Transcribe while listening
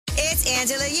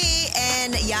Angela Yee,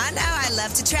 and y'all know I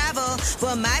love to travel.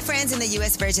 Well, my friends in the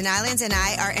U.S. Virgin Islands and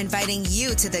I are inviting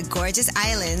you to the gorgeous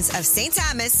islands of St.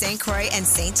 Thomas, St. Croix, and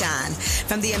St. John.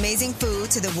 From the amazing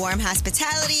food to the warm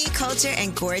hospitality, culture,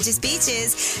 and gorgeous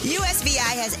beaches,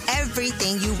 USVI has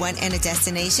everything you want in a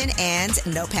destination, and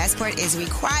no passport is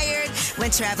required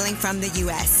when traveling from the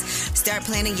U.S. Start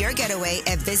planning your getaway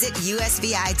at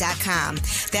visitusvi.com.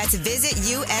 That's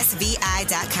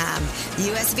visitusvi.com.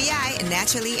 USVI,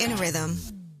 naturally in rhythm.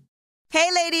 Hey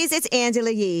ladies, it's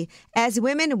Angela Yee. As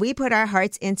women, we put our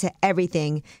hearts into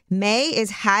everything. May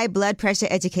is High Blood Pressure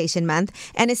Education Month,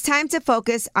 and it's time to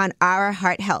focus on our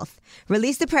heart health.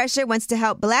 Release the Pressure wants to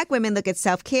help Black women look at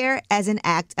self-care as an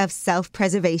act of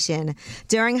self-preservation.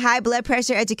 During High Blood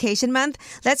Pressure Education Month,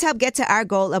 let's help get to our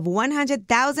goal of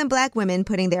 100,000 Black women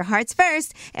putting their hearts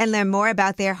first and learn more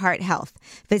about their heart health.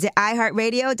 Visit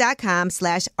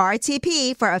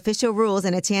iHeartRadio.com/RTP for official rules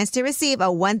and a chance to receive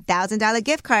a $1,000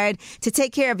 gift card to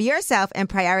take care of yourself and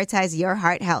prioritize your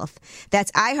heart health. That's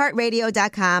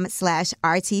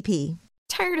iHeartRadio.com/RTP.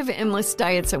 Tired of endless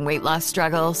diets and weight loss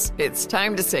struggles? It's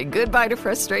time to say goodbye to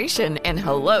frustration and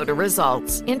hello to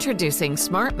results. Introducing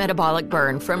Smart Metabolic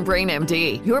Burn from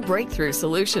BrainMD, your breakthrough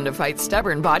solution to fight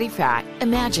stubborn body fat.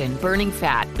 Imagine burning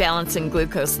fat, balancing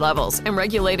glucose levels, and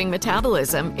regulating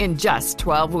metabolism in just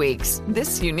 12 weeks.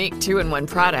 This unique 2-in-1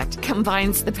 product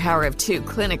combines the power of 2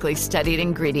 clinically studied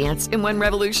ingredients in one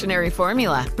revolutionary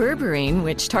formula. Berberine,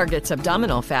 which targets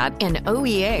abdominal fat, and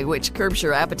OEA, which curbs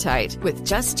your appetite. With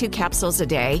just 2 capsules a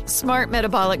day, Smart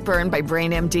Metabolic Burn by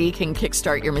BrainMD can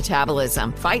kickstart your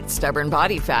metabolism, fight stubborn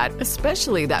body fat,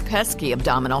 especially that pesky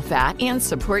abdominal fat, and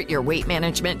support your weight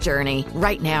management journey.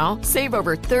 Right now, save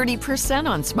over 30%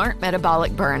 on Smart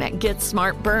Metabolic Burn at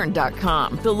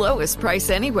GetSmartBurn.com. The lowest price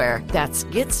anywhere. That's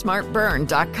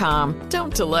GetSmartBurn.com.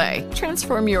 Don't delay.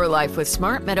 Transform your life with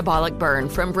Smart Metabolic Burn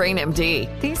from BrainMD.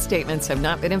 These statements have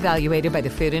not been evaluated by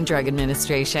the Food and Drug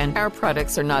Administration. Our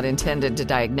products are not intended to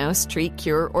diagnose, treat,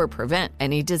 cure, or prevent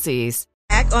any disease.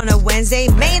 Back on a Wednesday,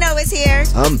 Mano is here.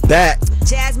 I'm back.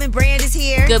 Jasmine Brand is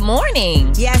here. Good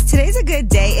morning. Yes, today's a good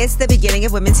day. It's the beginning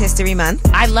of Women's History Month.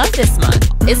 I love this month.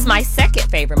 It's my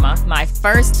second favorite month. My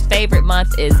first favorite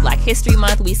month is Black History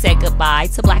Month. We said goodbye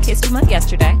to Black History Month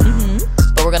yesterday.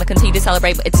 But we're going to continue to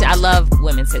celebrate. I love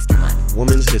Women's History Month.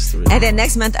 Women's History. And then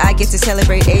next month, I get to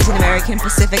celebrate Asian American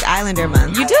Pacific Islander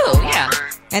Month. You do, yeah.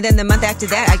 And then the month after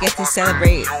that, I get to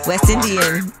celebrate West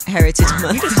Indian Heritage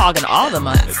Month. You're just hogging all the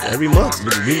months. Every month.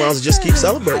 We might as well just keep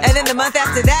celebrating. And then the month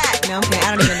after that, no, I'm kidding.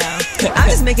 I don't even know. I'm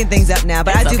just making things up now,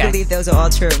 but I do believe those are all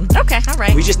true. Okay, all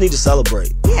right. We just need to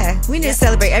celebrate. Yeah, we need to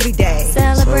celebrate every day.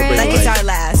 Celebrate. Like it's our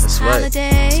last. That's right.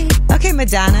 Holiday. Okay,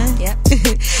 Madonna. Yep.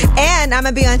 And I'm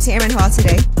going to be on Tamron Hall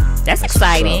today. That's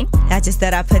exciting. I just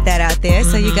thought I'd put that out there.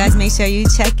 So you guys make sure you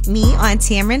check me on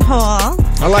Tamron Hall.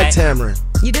 I like Tamron.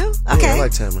 You do? Okay. Yeah, I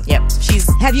like Tamron. Yep.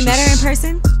 Have you met her in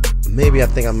person? Maybe I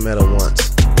think I met her once.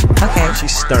 Okay.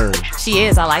 She's stern. She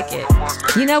is. I like it.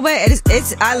 You know what?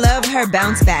 It's I love her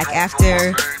bounce back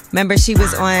after. Remember, she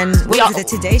was on the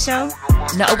Today Show?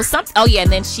 No, it was something. Oh yeah,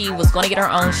 and then she was going to get her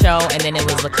own show, and then it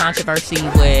was a controversy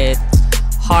with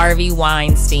Harvey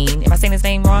Weinstein. Am I saying his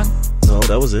name wrong? No,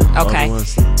 that was it. Okay.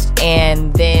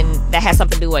 And then that had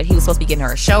something to do with he was supposed to be getting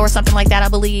her a show or something like that, I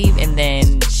believe. And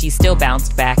then she still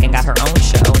bounced back and got her own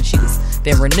show, and she was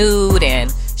then renewed,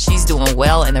 and she's doing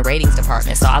well in the ratings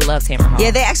department. So I love Tamron Hall.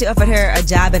 Yeah, they actually offered her a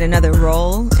job at another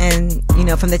role, and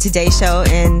from the Today Show,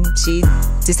 and she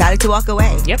decided to walk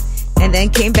away. Yep. And then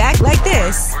came back like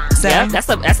this. So yeah,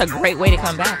 that's a great way to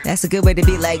come back. That's a good way to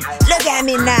be like, look at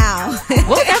me now. What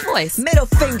was that voice? Middle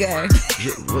finger.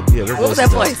 What was that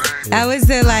voice? That was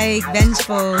the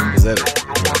vengeful. Is that it?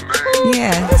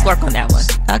 Yeah. Let's work on that one.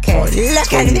 Okay.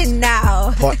 Look at me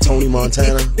now. Part Tony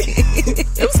Montana.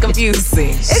 It was confusing.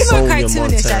 It's more cartoonish,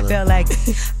 Montana. I feel like.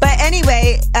 But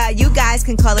anyway, you guys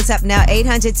can call us up now,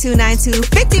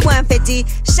 800-292-5150.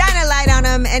 Shine a light on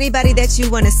them. Anybody that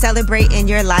you want to celebrate in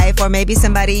your life, or maybe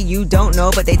somebody you don't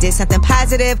know but they did something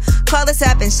positive, call us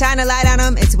up and shine a light on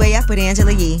them. It's Way Up with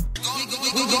Angela Yee.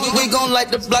 We gon' light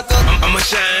the block up. I'ma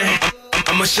shine.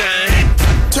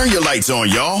 Turn your lights on,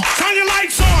 y'all. Turn your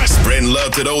lights on. Spreading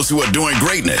love to those who are doing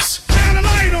greatness. Shine a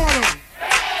light on them.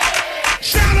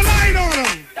 Shine a light on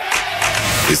them.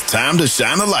 It's time to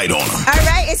shine a light on them. All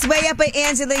right, it's Way Up with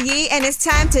Angela Yee, and it's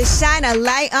time to shine a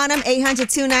light on them.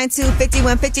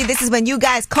 800-292-5150. This is when you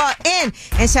guys call in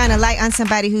and shine a light on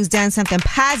somebody who's done something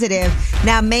positive.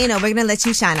 Now, Mano, we're going to let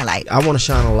you shine a light. I want to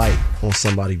shine a light on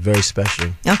somebody very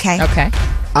special. Okay.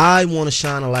 I want to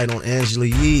shine a light on Angela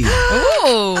Yee.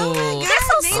 Oh, that's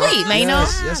so sweet, Mano.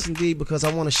 Yes, indeed, because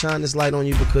I want to shine this light on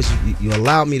you because you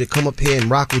allowed me to come up here and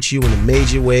rock with you in a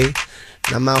major way.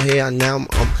 I'm out here.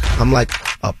 I'm like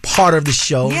a part of the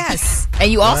show. Yes.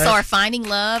 And you also are finding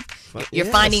love. You're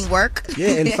finding work.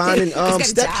 Yeah, and finding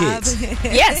step kids.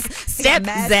 Yes, step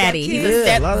zaddy. He's a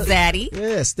step zaddy.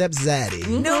 Yeah, step zaddy.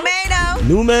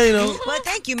 New Mano. Well, Well,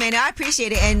 thank you, Mano. I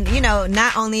appreciate it. And,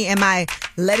 not only am I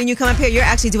letting you come up here, you're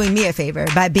actually doing me a favor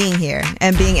by being here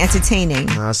and being entertaining.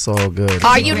 that's all good.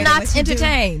 Are you not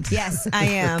entertained? Yes, I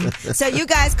am. So you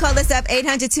guys call us up,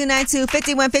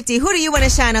 800-292-5150. Who do you want to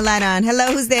shine a light on? Hello,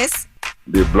 who's this?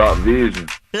 The Block Vision.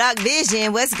 Block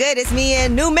Vision. What's good? It's me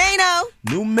and New Mano.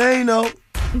 New Mano.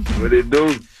 What it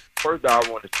do? First, I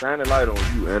want to shine a light on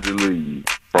you, Angela Yee,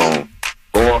 from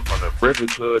going from the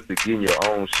Breakfast Club to getting your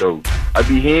own show. I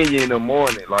be hearing you in the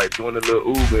morning, like doing a little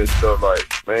Uber and stuff.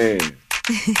 Like, man,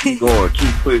 keep going,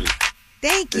 keep pushing.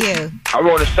 Thank you. I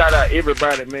want to shout out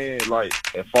everybody, man. Like,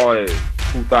 as far as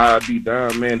who thought I'd be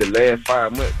down, man, the last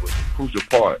 5 months was a crucial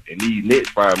part, and these next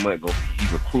 5 months gonna be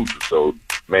even crucial. So,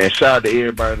 man, shout out to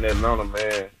everybody in Atlanta,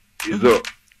 man. It's up.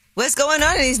 What's going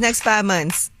on in these next 5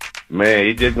 months? Man,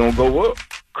 it's just gonna go up.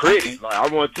 Credit. Like, I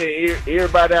want to tell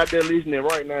everybody out there listening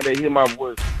right now that hear my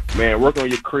voice, man, work on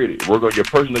your credit. Work on your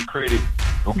personal credit.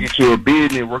 Go get you a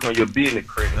business. Work on your business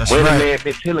credit. That's When right. the man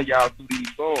been telling y'all through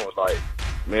these songs, like,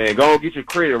 man, go and get your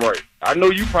credit right. I know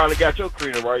you probably got your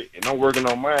credit right, and I'm working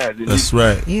on mine. That's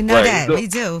right. You know Right, that. look. We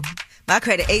do. My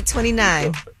credit,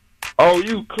 829. Oh,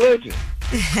 you clutching.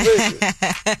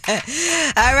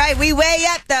 All right, we way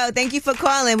up, though. Thank you for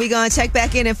calling. We're going to check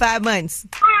back in 5 months.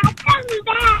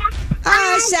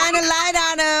 Shine a light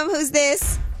on him. Who's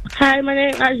this? Hi, my name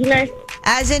is Ajane.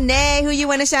 Ajane, who you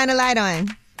want to shine a light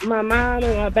on? My mom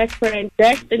and my best friend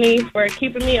Destiny for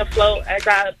keeping me afloat as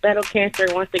I battle cancer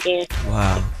once again.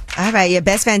 Wow. All right, your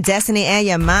best friend Destiny and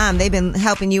your mom, they've been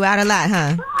helping you out a lot,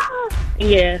 huh?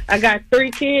 Yeah, I got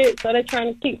 3 kids, so they're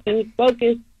trying to keep me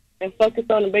focused and focus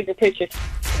on the bigger picture.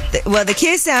 Well, the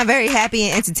kids sound very happy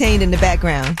and entertained in the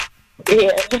background.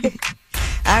 Yeah.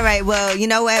 All right, well, you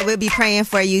know what? We'll be praying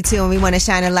for you, too, and we want to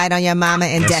shine a light on your mama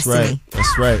and That's Destiny. right.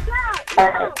 That's right.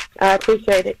 I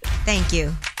appreciate it. Thank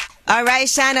you. All right,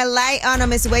 shine a light on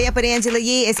them. It's Way Up with Angela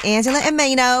Yee. It's Angela and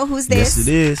Mano. Who's this? Yes,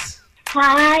 it is.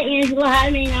 Hi, Angela. Hi,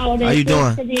 Mano. How you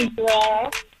doing?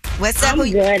 What's up?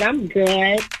 I'm good. I'm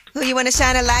good. Who you want to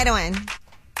shine a light on?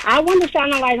 I want to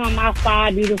shine a light on my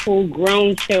 5 beautiful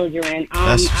grown children.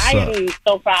 That's what's I up. am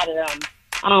so proud of them.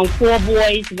 4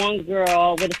 boys, 1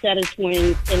 girl, with a set of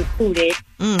twins included.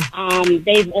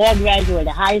 They've all graduated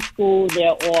high school.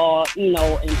 They're all,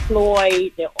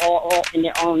 employed. They're all in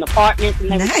their own apartments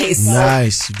and everything. Nice. So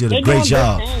Nice. You did a they're great doing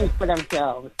job. good things for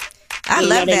themselves. I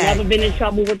love They've that. never been in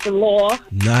trouble with the law.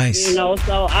 Nice. So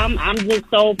I'm just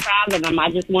so proud of them. I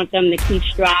just want them to keep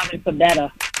striving for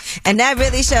better. And that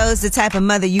really shows the type of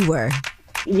mother you were.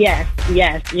 Yes.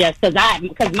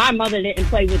 Because my mother didn't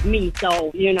play with me,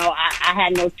 so I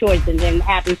had no choice. And then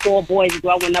having 4 boys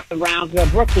growing up around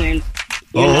Brooklyn,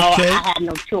 okay. I had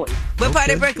no choice. What part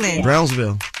of Brooklyn?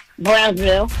 Brownsville.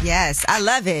 Brownsville. Yes, I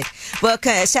love it. Well,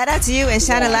 shout out to you and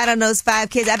shine a light on those 5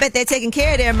 kids. I bet they're taking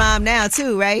care of their mom now,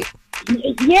 too, right?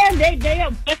 Yeah, they are,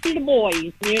 especially the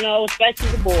boys. Especially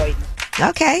the boys.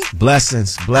 Okay.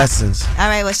 Blessings. All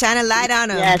right, well, shine a light on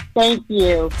them. Yes, thank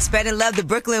you. Spreading love the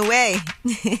Brooklyn way.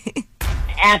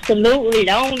 Absolutely,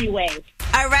 the only way.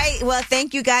 All right. Well,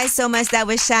 thank you guys so much. That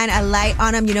was Shine a Light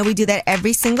on Them. We do that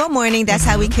every single morning. That's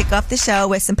how we kick off the show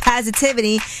with some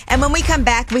positivity. And when we come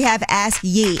back, we have Ask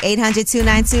Yee,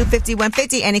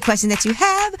 800-292-5150. Any question that you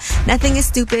have, nothing is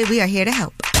stupid. We are here to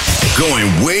help. Going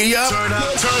way up,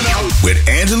 with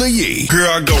Angela Yee. Here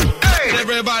I go. Hey,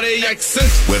 everybody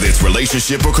accent. Whether it's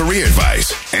relationship or career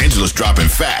advice, Angela's dropping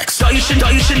facts. You should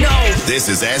know. This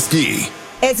is Ask Yee.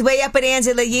 It's Way Up with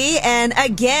Angela Yee. And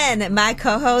again, my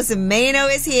co-host Mano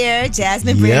is here.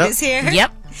 Jasmine Brand is here.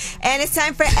 Yep. And it's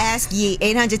time for Ask Yee,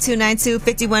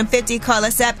 800-292-5150. Call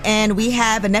us up. And we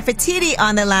have Nefertiti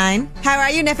on the line. How are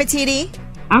you, Nefertiti?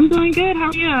 I'm doing good. How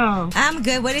are you? I'm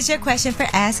good. What is your question for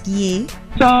Ask Yee?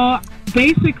 So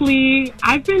basically,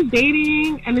 I've been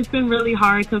dating, and it's been really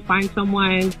hard to find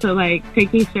someone to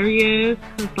take me serious.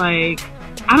 It's I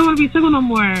don't want to be single no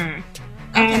more,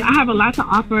 and I have a lot to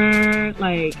offer.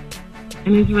 And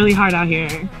it's really hard out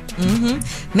here.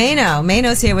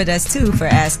 Mano's here with us too for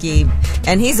Ask Yee,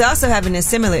 and he's also having a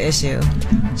similar issue.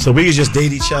 So we can just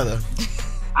date each other.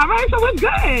 All right, so what's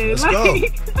good? Let's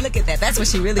go. Look at that. That's what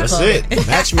she really That's called it.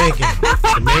 Matchmaking.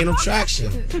 The main attraction.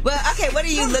 Well, okay, what are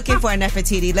you looking for,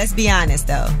 Nefertiti? Let's be honest,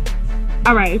 though.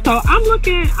 All right, so I'm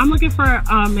looking for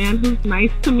a man who's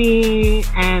nice to me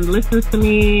and listens to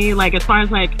me. As far as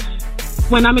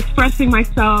when I'm expressing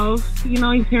myself, he's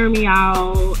hearing me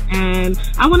out, and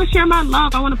I want to share my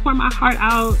love. I want to pour my heart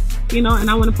out you know, and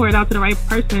I want to pour it out to the right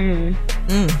person.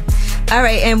 All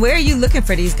right, and where are you looking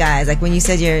for these guys? Like when you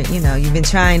said you've been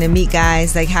trying to meet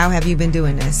guys, like how have you been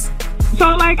doing this?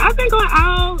 So, like, I've been going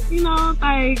out, you know,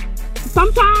 like,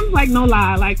 sometimes, like, no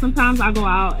lie, like, sometimes I go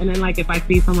out and then, like, if I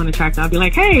see someone attractive, I'll be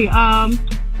like, hey,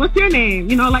 what's your name?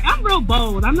 You know, like, I'm real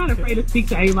bold. I'm not afraid to speak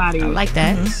to anybody. I like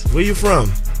that. Where you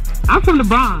from? I'm from the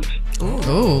Bronx.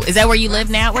 Ooh. Is that where you live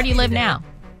now? Where do you live now?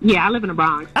 Yeah, I live in the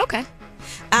Bronx. Okay.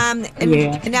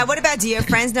 Now, what about, do your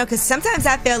friends know? Because sometimes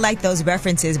I feel like those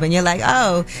references when you're like,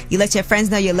 oh, you let your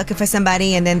friends know you're looking for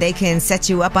somebody and then they can set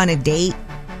you up on a date.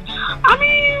 I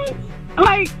mean,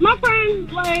 like, my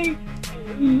friends, like,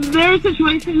 their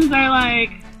situations are, like,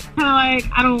 kind of like,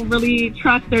 I don't really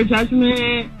trust their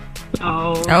judgment. So.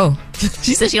 Oh,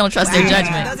 she said she don't trust their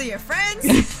judgment. Those are your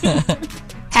friends?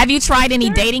 Have you tried any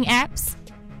dating apps?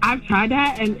 I've tried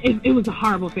that, and it was a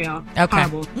horrible fail. Okay.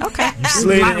 Horrible. Okay.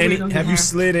 Have you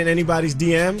slid in anybody's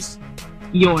DMs?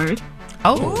 Yours.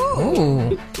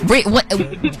 Oh. Wait,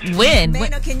 when?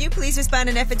 Mano, can you please respond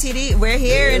to Nefertiti? We're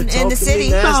here in the city.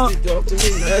 Talk to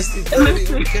me nasty, dirty,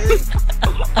 okay?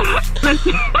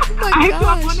 Listen, I hit you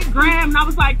up on the gram, and I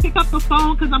was like, pick up the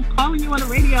phone because I'm calling you on the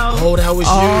radio. Oh, that was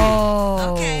you.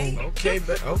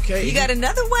 Okay. Okay. You got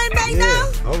another one right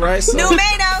now? All right. So, New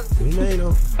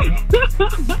Mano.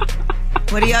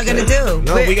 What are y'all gonna do?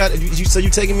 No, we got. So you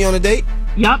taking me on a date?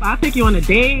 Yup, I'll take you on a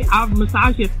date. I'll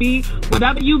massage your feet.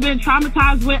 Whatever you've been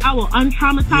traumatized with, I will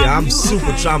untraumatize you. Yeah, I'm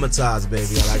super traumatized,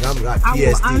 baby. Like I got I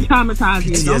will PSD. untraumatize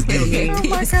you. Don't kill me. Oh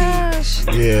my gosh.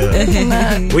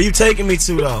 Yeah. Where you taking me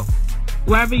to though?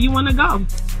 Wherever you want to go.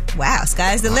 Wow,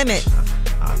 sky's the limit.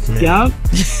 Yup.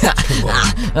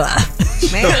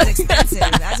 Mano's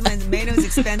expensive. That's when Mano's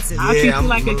expensive. I'll treat you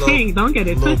like a king. Don't get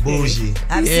it twisted. Bougie.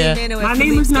 I've seen Mano at My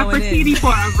name is Nefertiti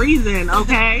for a reason,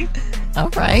 okay? All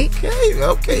right.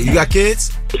 Okay. You got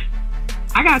kids?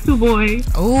 I got 2 boys.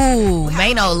 Ooh,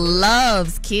 Mano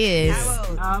loves kids.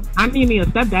 I need me a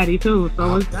stepdaddy too,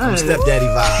 so it's good. Stepdaddy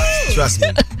vibes. Trust me.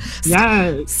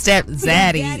 Yes. Step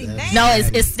Zaddy. No,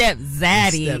 it's Step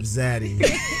Zaddy. Step Zaddy.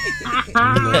 You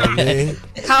know what I mean?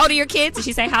 How old are your kids? Did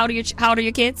she say how old are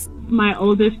your kids? My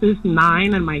oldest is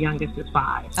 9 and my youngest is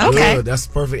 5. Okay. Good. That's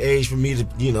the perfect age for me to,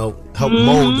 help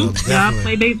mold them. Yeah, Definitely.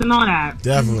 play dates and all that.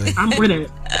 Definitely. I'm with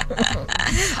it.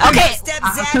 Okay, Step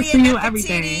Zaddy and Nefertiti.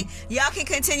 Everything. Y'all can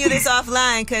continue this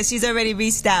offline because she's already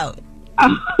reached out.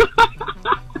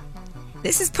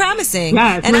 This is promising.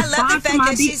 Yes, and I love the respond to fact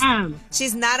my that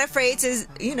she's not afraid to,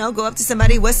 go up to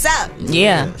somebody. What's up?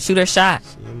 Yeah, shoot her shot.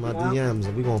 In my DMs,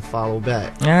 and we're going to follow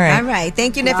back. All right. All right.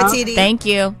 Thank you, Nefertiti. Thank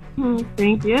you.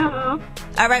 Thank you.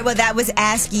 All right. Well, that was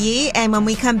Ask Ye. And when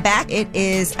we come back, it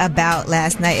is about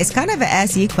last night. It's kind of an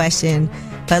Ask Ye question,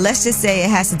 but let's just say it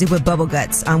has to do with bubble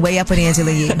guts on Way Up with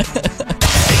Angela Yee.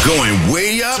 Going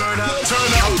way up, turn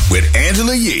up with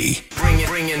Angela Yee.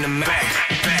 Bring in the back.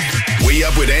 Way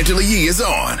Up with Angela Yee is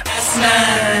on. Last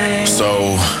night.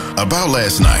 So, about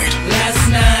last night. Last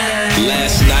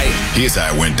night. Here's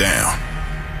how it went down.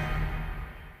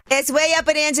 It's Way Up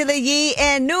with Angela Yee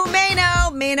and new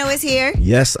Mano. Mano is here.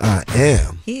 Yes, I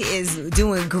am. He is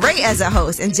doing great as a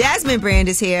host. And Jasmine Brand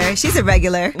is here. She's a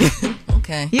regular.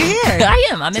 Okay. You're here. I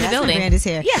am. I'm in the Jasmine building. Brand is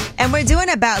here. Yeah. And we're doing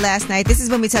About Last Night. This is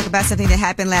when we talk about something that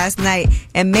happened last night.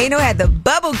 And Mano had the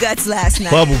bubble guts last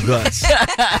night. Bubble guts.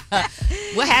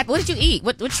 What happened? What did you eat?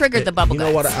 What triggered the bubble guts?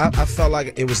 You know what? I felt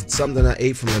like it was something I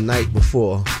ate from the night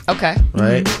before. Okay.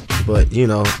 Right? But,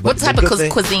 what type of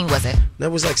cuisine was it?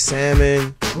 That was like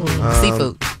salmon.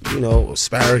 Seafood.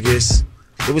 Asparagus.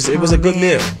 It was a good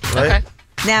meal, right? Okay.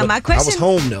 Now, But my question... I was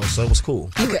home, though, so it was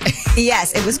cool. Okay.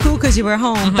 Yes, it was cool because you were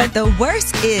home. But the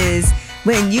worst is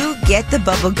when you get the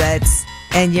bubble guts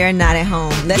and you're not at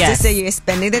home. Let's just say you're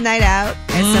spending the night out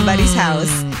at somebody's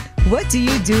house. What do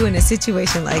you do in a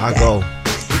situation like that? I go.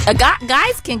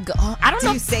 Guys can go. I don't know.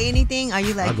 Do you say anything? Are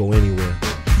you like... I go anywhere.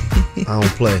 I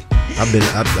don't play.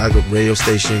 I go radio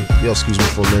station. Yo, excuse me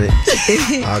for a minute.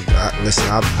 Listen,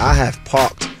 I have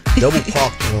double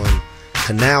parked on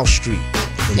Canal Street.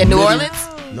 In New Orleans?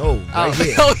 No, right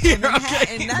here. Oh, here.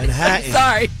 Okay. Manhattan.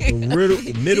 Sorry. The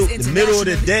middle of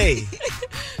the day.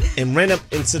 And ran up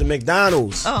into the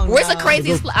McDonald's. Oh, Where's the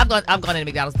craziest place? I've gone into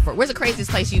McDonald's before. Where's the craziest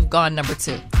place you've gone number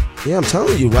 2? Yeah, I'm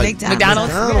telling you, right?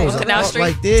 McDonald's on Canal Street?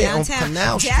 Right there downtown. on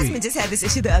Canal Street. Jasmine just had this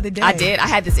issue the other day. I did. I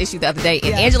had this issue the other day.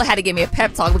 And Angela had to give me a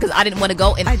pep talk because I didn't want to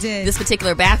go in this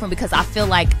particular bathroom because I feel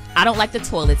like I don't like the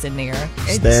toilets in there.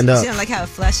 Stand up. She don't like how it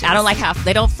flushes. I don't like how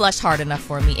they don't flush hard enough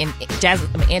for me. And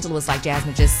Angela was like,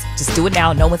 Jasmine, just do it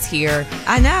now. No one's here.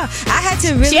 I know. I had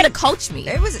to really... She had to coach me.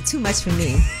 It was too much for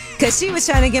me. Because she was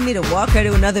trying to get me to walk her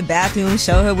to another bathroom,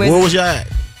 show her where... Where was y'all at?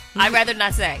 I'd rather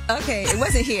not say. Okay, it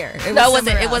wasn't here. It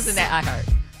wasn't at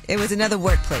iHeart. It was another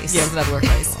workplace. Yeah, it was another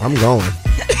workplace. I'm going.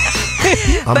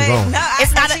 I'm going. No,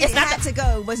 It's not to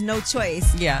go. It was no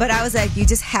choice. Yeah. But I was like, you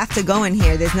just have to go in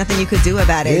here. There's nothing you could do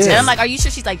about it. Yeah. And I'm like, are you sure?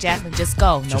 She's like, Jasmine, just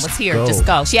go. No one's here. go. Just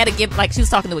go. She had to give, like, she was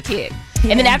talking to a kid.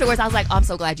 And then afterwards, I was like, oh, I'm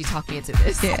so glad you talked me into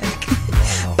this. Yeah.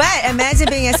 But imagine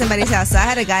being at somebody's house. So I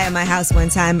had a guy at my house one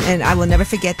time, and I will never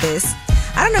forget this.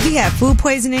 I don't know if he had food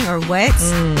poisoning or what,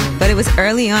 but it was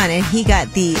early on, and he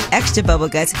got the extra bubble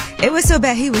guts. It was so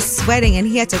bad, he was sweating, and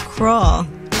he had to crawl.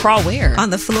 Crawl where? On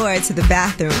the floor to the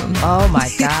bathroom. Oh my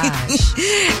gosh.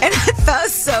 And I felt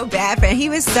so bad for him. He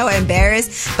was so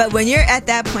embarrassed. But when you're at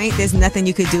that point, there's nothing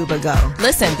you could do but go.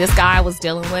 Listen, this guy I was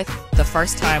dealing with, the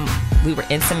first time we were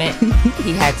intimate,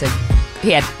 he had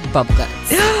bubble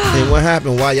guts. And what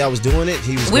happened while y'all was doing it?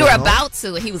 We were about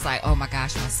to, and he was like, oh my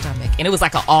gosh, my stomach. And it was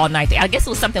like an all-night thing. I guess it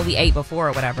was something we ate before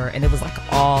or whatever, and it was like an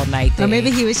all-night thing. Or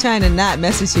maybe he was trying to not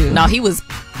mess with you. No, he was.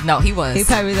 He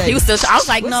probably like, he was still. I was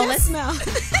like, what's no, let's smell.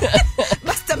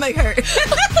 My stomach hurt.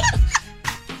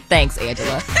 Thanks,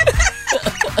 Angela.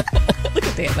 Look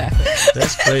at that laughing.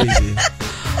 That's crazy.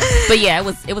 But yeah,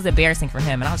 it was embarrassing for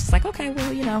him, and I was just like, okay,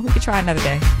 well, we could try another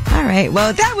day. All right.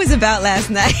 Well, that was about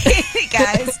last night,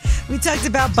 guys. We talked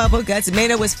about bubble guts.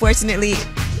 Mano was fortunately.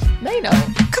 Mano.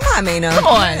 Come on, Mano. Come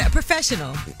on. You're a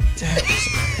professional.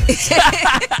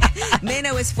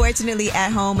 Mano was fortunately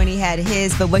at home when he had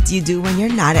his, but what do you do when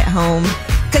you're not at home?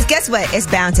 Because guess what? It's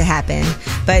bound to happen.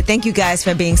 But thank you guys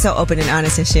for being so open and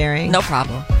honest and sharing. No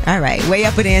problem. All right. Way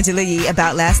Up with Angela Yee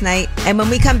about last night. And when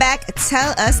we come back,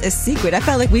 tell us a secret. I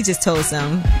felt like we just told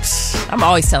some. I'm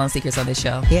always telling secrets on this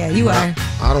show. Yeah, you are.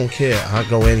 I don't care. I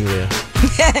go anywhere.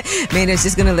 Mano's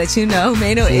just going to let you know.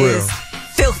 Mano is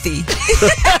filthy.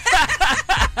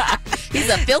 He's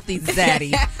a filthy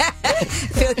zaddy.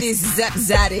 Filthy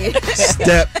zaddy.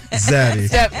 Step zaddy.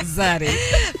 Step zaddy.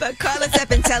 But call us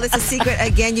up and tell us a secret.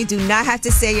 Again, you do not have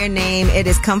to say your name. It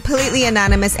is completely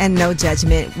anonymous and no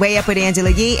judgment. Way Up with Angela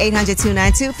Yee,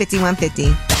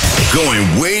 800-292-5150.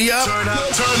 Going way up, turn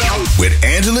up with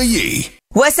Angela Yee.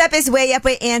 What's up? It's Way Up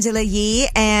with Angela Yee,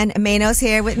 and Mano's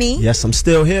here with me. Yes, I'm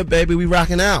still here, baby. We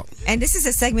rocking out. And this is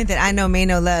a segment that I know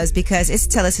Mano loves because it's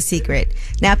Tell Us a Secret.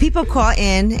 Now, people call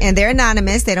in, and they're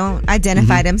anonymous. They don't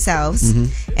identify themselves.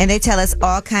 And they tell us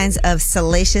all kinds of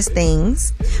salacious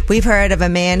things. We've heard of a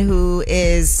man who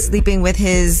is sleeping with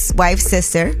his wife's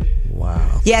sister.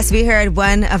 Wow. Yes, we heard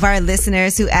one of our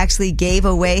listeners who actually gave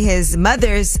away his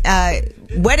mother's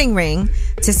wedding ring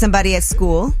to somebody at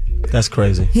school. That's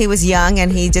crazy. He was young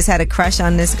and he just had a crush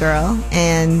on this girl.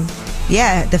 And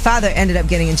yeah, the father ended up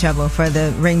getting in trouble for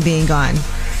the ring being gone.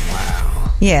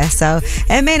 Wow. Yeah, so,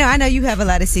 and Mano, I know you have a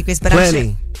lot of secrets, but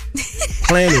Plenty.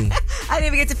 Plenty. I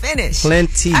didn't even get to finish.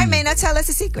 Plenty. All right, Mano, tell us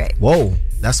a secret. Whoa.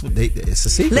 That's what it's a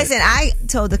secret. Listen, I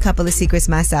told a couple of secrets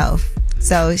myself.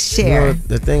 So share. You know,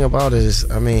 the thing about it is,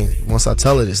 I mean, once I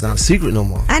tell it, it's not a secret no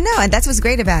more. I know, and that's what's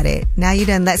great about it. Now you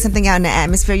done let something out in the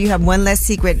atmosphere. You have one less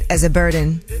secret as a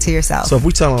burden to yourself. So if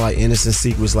we telling like innocent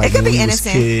secrets, like when we was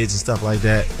kids and stuff like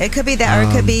that, it could be that, or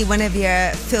it could be one of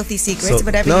your filthy secrets,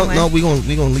 whatever you want. No, we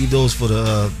gonna leave those for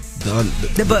the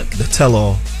book, the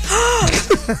tell-all.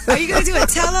 Are you gonna do a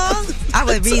tell-all? I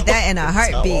would read that in a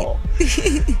heartbeat.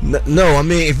 No, I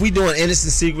mean, if we doing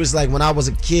innocent secrets, like when I was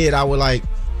a kid, I would like.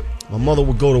 My mother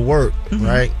would go to work,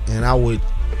 right, and I would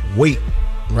wait,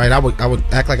 right. I would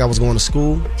act like I was going to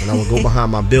school, and I would go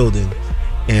behind my building,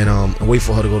 and wait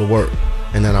for her to go to work,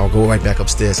 and then I would go right back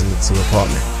upstairs into the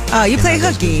apartment. Oh, you play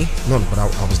hooky? No, but I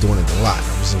was doing it a lot.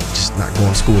 I was just not going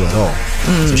to school at all.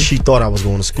 So she thought I was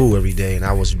going to school every day, and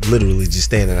I was literally just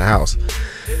staying in the house,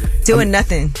 doing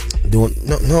nothing.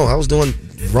 No, I was doing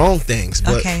wrong things,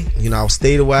 but you know, I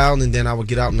stayed a while, and then I would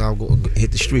get out and I would go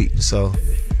hit the street. So.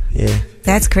 Yeah.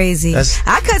 That's crazy.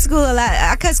 I cut school a lot.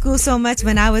 I cut school so much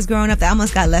when I was growing up that I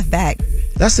almost got left back.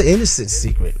 That's the innocent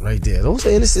secret right there. Those are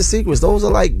innocent secrets. Those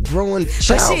are like growing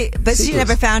child. But she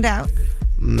never found out.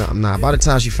 Nah. By the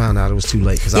time she found out, it was too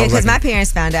late. Yeah, because my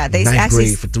parents found out. They ninth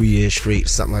grade for 3 years straight,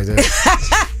 something like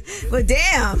that. Well,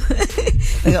 damn.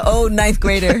 Like an old ninth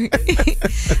grader.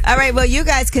 All right, well, you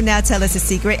guys can now tell us a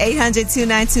secret.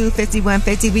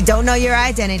 800-292-5150. We don't know your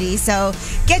identity, so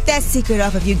get that secret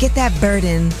off of you. Get that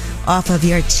burden off of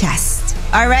your chest.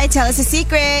 All right, tell us a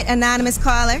secret, anonymous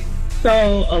caller.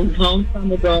 So, a long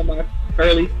time ago, in my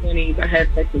early 20s, I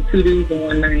had sex with 2 dudes in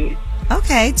one night.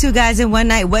 Okay, 2 guys in one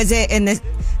night. Was it in the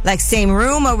same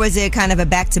room, or was it kind of a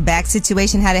back-to-back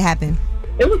situation? How did it happen?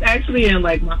 It was actually in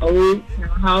like my old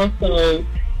house. So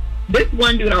this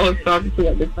one dude I was talking to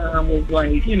at the time was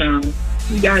like, you know,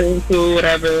 we got into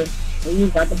whatever. We was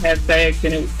about to have sex,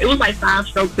 and it was like 5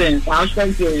 strokes in, 5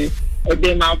 strokes in. And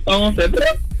then my phone said,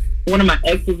 one of my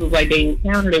exes was like, they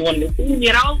encountered, they wanted to see me,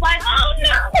 and I was like, oh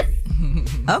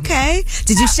no. Okay.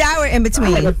 Did you shower in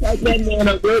between? I had to pack that man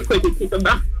up real quick and kick him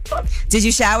out. Did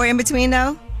you shower in between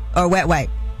though, or wet wipe?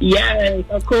 Yes,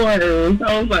 of course. I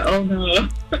was like, oh no.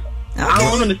 Okay. I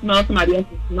don't want him to smell somebody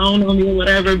else's cologne on me or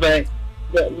whatever, but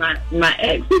my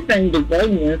ex, his thing was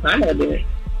bugging, so I had to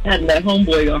let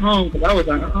homeboy go home because I was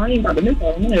like, I ain't about to miss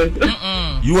all this.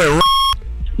 You went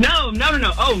No.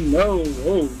 Oh, no.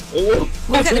 Oh.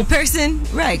 What kind of person?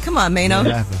 Right. Come on, Mano.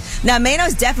 Now,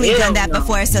 Mano's definitely done that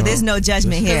before, so there's no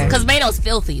judgment here. Because Mano's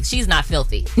filthy. She's not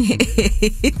filthy.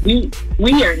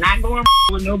 we are not going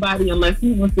with nobody unless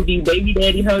he wants to be baby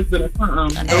daddy, husband, or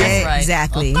something.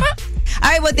 Exactly. All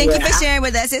right, well, thank you for sharing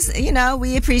with us. It's,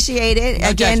 we appreciate it.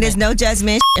 Again, there's no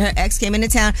judgment. Her ex came into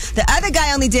town. The other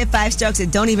guy only did 5 strokes.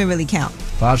 It don't even really count.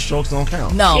 5 strokes don't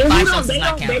count. No, and 5 strokes does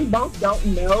not count. They both don't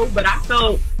know, but I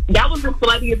felt that was the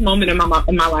sluttiest moment in my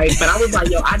life. But I was like,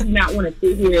 I do not want to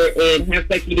sit here and have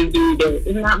sex with this dude that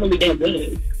is not really that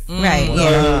good. Right,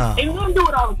 yeah. And we don't do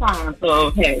it all the time,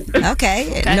 so hey.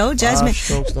 Okay, no judgment. 5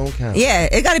 strokes don't count. Yeah,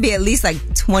 it got to be at least like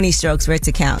 20 strokes for it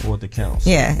to count. For it to count.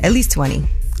 Yeah, at least 20.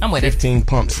 I'm with 15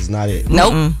 pumps is not it.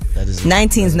 Nope. That is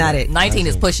 19's not it. 19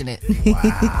 is pushing it.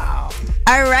 Wow.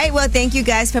 All right, well, thank you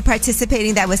guys for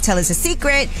participating. That was Tell Us a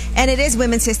Secret, and it is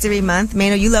Women's History Month.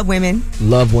 Mano, you love women.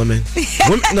 Love women.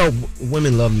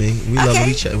 Women love me. We love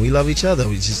each other. We love each other.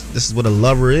 This is what a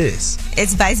lover is.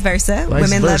 It's vice versa.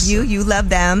 Women love you. You love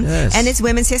them. Yes. And it's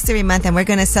Women's History Month, and we're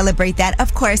going to celebrate that,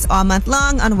 of course, all month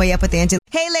long on Way Up with Angela.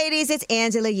 Hey, ladies, it's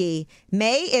Angela Yee.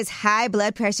 May is High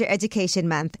Blood Pressure Education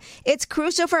Month. It's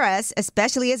crucial for us,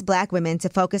 especially as Black women, to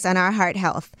focus on our heart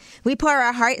health. We pour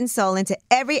our heart and soul into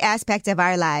every aspect of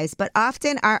our lives, but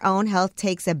often our own health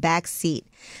takes a back seat.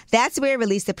 That's where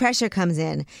Release the Pressure comes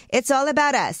in. It's all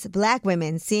about us, Black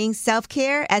women, seeing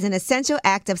self-care as an essential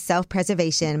act of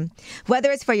self-preservation.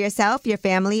 Whether it's for yourself, your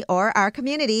family, or our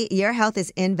community, your health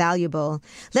is invaluable.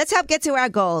 Let's help get to our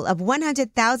goal of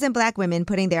 100,000 Black women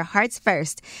putting their hearts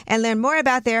first and learn more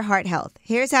about their heart health.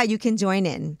 Here's how you can join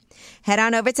in. Head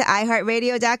on over to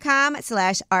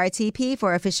iHeartRadio.com/RTP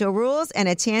for official rules and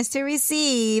a chance to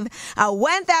receive a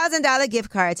 $1,000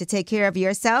 gift card to take care of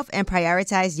yourself and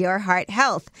prioritize your heart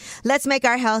health. Let's make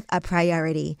our health a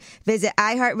priority. Visit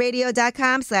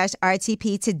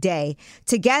iHeartRadio.com/RTP today.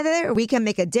 Together, we can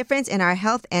make a difference in our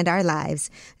health and our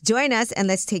lives. Join us and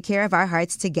let's take care of our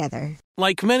hearts together.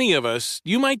 Like many of us,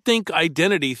 you might think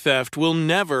identity theft will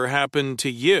never happen to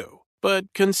you.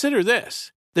 But consider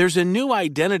this. There's a new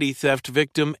identity theft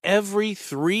victim every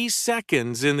 3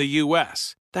 seconds in the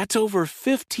U.S. That's over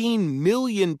 15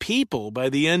 million people by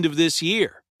the end of this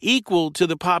year, equal to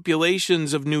the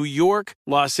populations of New York,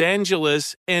 Los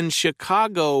Angeles, and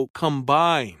Chicago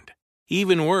combined.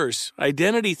 Even worse,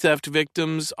 identity theft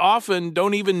victims often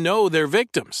don't even know they're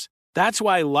victims. That's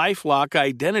why LifeLock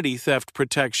Identity Theft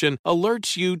Protection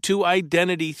alerts you to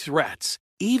identity threats,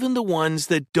 even the ones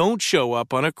that don't show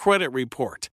up on a credit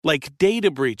report, like data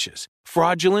breaches,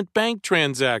 fraudulent bank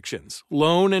transactions,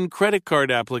 loan and credit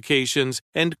card applications,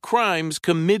 and crimes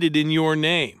committed in your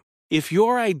name. If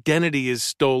your identity is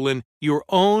stolen, your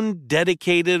own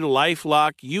dedicated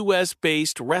LifeLock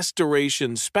U.S.-based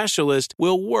restoration specialist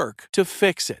will work to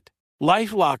fix it.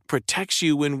 LifeLock protects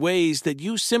you in ways that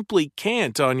you simply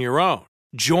can't on your own.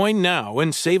 Join now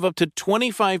and save up to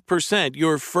 25%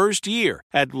 your first year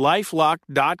at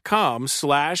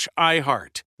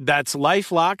LifeLock.com/iHeart. That's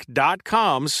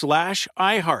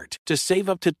LifeLock.com/iHeart to save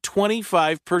up to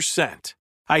 25%.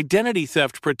 Identity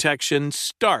theft protection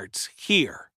starts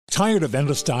here. Tired of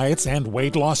endless diets and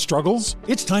weight loss struggles?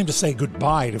 It's time to say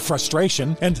goodbye to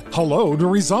frustration and hello to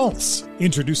results.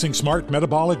 Introducing Smart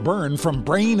Metabolic Burn from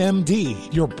Brain MD,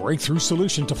 your breakthrough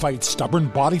solution to fight stubborn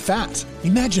body fat.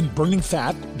 Imagine burning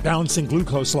fat, balancing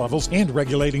glucose levels, and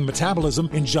regulating metabolism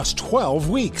in just 12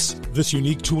 weeks. This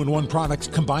unique 2-in-1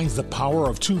 product combines the power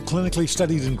of 2 clinically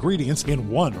studied ingredients in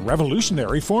one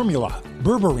revolutionary formula.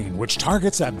 Berberine, which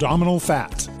targets abdominal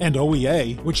fat, and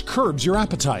OEA, which curbs your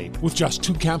appetite. With just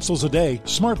 2 capsules a day,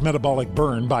 Smart Metabolic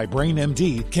Burn by Brain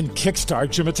MD can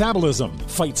kickstart your metabolism,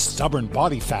 fight stubborn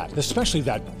body fat, especially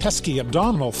that pesky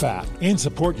abdominal fat, and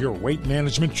support your weight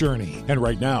management journey. And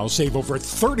right now, save over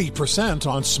 30%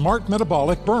 on Smart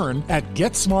Metabolic Burn at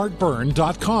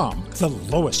GetSmartBurn.com. The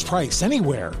lowest price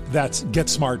anywhere. That's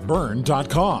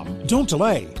GetSmartBurn.com. Don't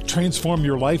delay. Transform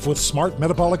your life with Smart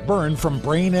Metabolic Burn from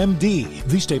Brain MD.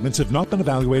 These statements have not been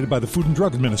evaluated by the Food and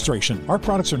Drug Administration. Our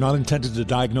products are not intended to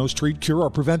diagnose, treat, cure, or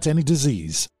prevent any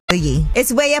disease. Yee.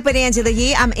 It's Way Up with Angela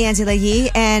Yee. I'm Angela Yee,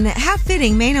 and how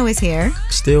fitting, Mano is here.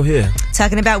 Still here.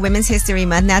 Talking about Women's History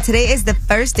Month. Now, today is the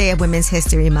first day of Women's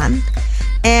History Month.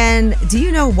 And do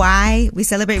you know why we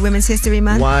celebrate Women's History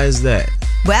Month? Why is that?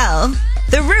 Well,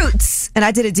 the roots, and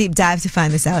I did a deep dive to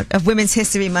find this out, of Women's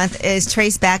History Month is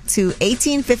traced back to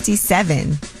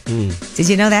 1857. Did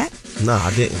you know that? No,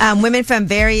 I didn't. Women from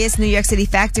various New York City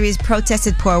factories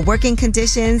protested poor working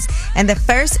conditions, and the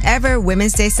first ever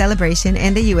Women's Day celebration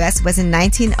in the U.S. was in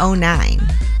 1909.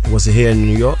 Was it here in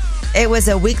New York? It was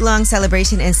a week-long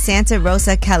celebration in Santa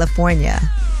Rosa, California.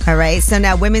 All right, so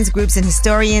now women's groups and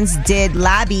historians did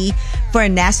lobby for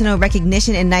national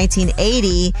recognition in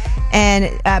 1980,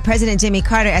 and President Jimmy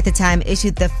Carter at the time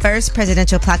issued the first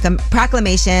presidential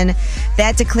proclamation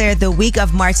that declared the week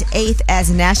of March 8th as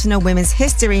National Women's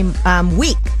History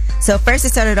Week. So first it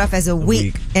started off as a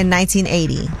week in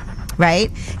 1980.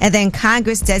 Right? And then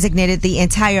Congress designated the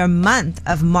entire month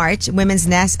of March Women's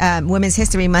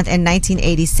History Month in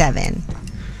 1987.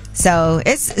 So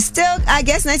it's still, I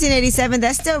guess, 1987.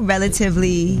 That's still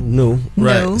relatively new,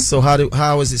 right? So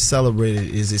how is it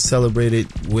celebrated? Is it celebrated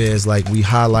whereas like we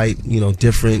highlight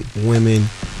different women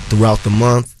throughout the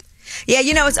month? Yeah,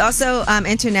 it's also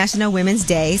International Women's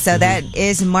Day, so that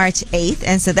is March 8th,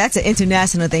 and so that's an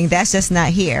international thing. That's just not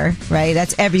here, right?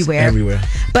 That's everywhere. It's everywhere.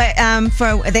 But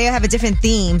they have a different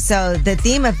theme. So the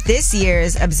theme of this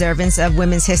year's observance of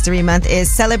Women's History Month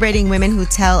is celebrating women who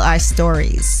tell our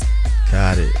stories.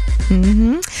 Got it.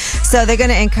 So they're going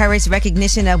to encourage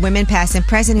recognition of women past and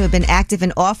present who have been active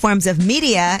in all forms of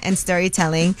media and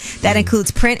storytelling. That includes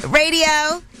print,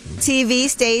 radio, TV,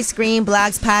 stage, screen,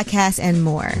 blogs, podcasts, and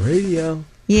more. Radio.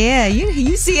 Yeah,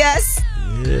 you see us.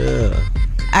 Yeah.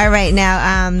 All right,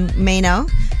 now, Mano,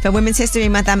 for Women's History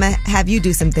Month, I'm going to have you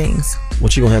do some things.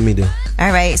 What you going to have me do?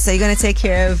 All right, so you're going to take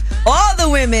care of all the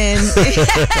women.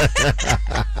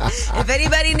 If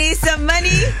anybody needs some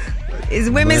money, it's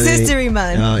Women's History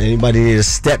Month. Anybody need a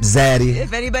step zaddy?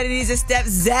 If anybody needs a step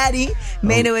zaddy,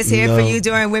 Mano is here for you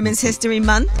during Women's History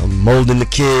Month. I'm molding the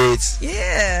kids.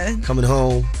 Yeah. Coming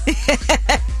home.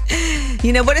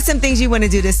 What are some things you want to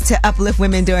do to uplift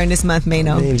women during this month,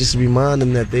 Mano? I mean, just remind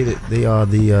them that they are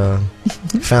the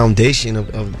foundation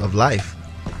of life.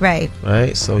 Right.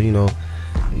 Right? So,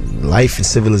 life and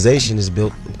civilization is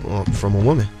built from a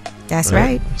woman. That's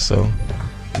right. So,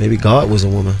 maybe God was a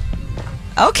woman.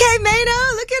 Okay,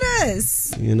 Mano, look at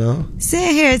us.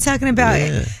 Sitting here talking about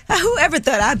whoever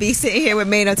thought I'd be sitting here with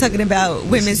Mano talking about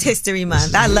Women's History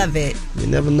Month. I love it. You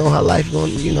never know how life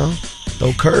going to,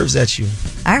 throw curves at you.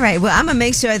 All right, well, I'm going to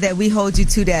make sure that we hold you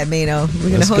to that, Mano. We're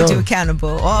going to hold you accountable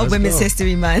all Women's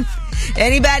History Month.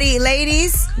 Anybody,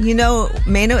 ladies,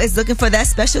 Mano is looking for that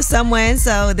special someone,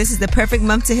 so this is the perfect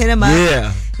month to hit him up.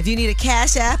 Yeah. If you need a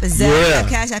Cash App, a Zelle,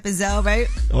 Cash App is Zelle, right?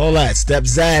 All that. Step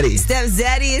Zaddy. Step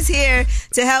Zaddy is here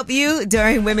to help you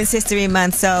during Women's History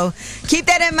Month. So keep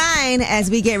that in mind as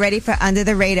we get ready for Under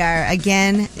the Radar.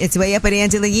 Again, it's Way Up with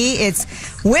Angela Yee.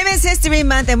 It's Women's History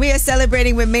Month, and we are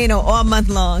celebrating with Mano all month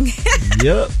long.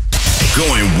 Yep.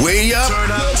 Going way up,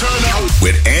 turn up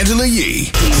with Angela Yee.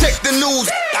 Check the news.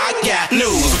 I got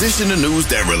news. This is the news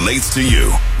that relates to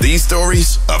you. These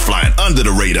stories are flying under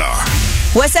the radar.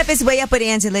 What's up? It's Way Up with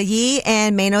Angela Yee,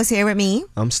 and Mano's here with me.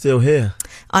 I'm still here.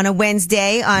 On a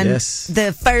Wednesday, on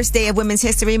the first day of Women's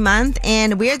History Month,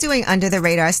 and we're doing Under the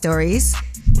Radar stories.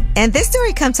 And this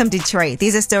story comes from Detroit.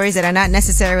 These are stories that are not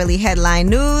necessarily headline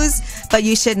news, but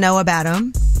you should know about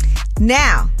them.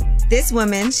 Now, this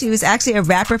woman, she was actually a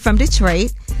rapper from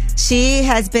Detroit. She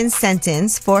has been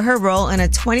sentenced for her role in a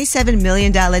 $27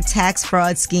 million tax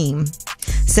fraud scheme.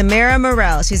 Samara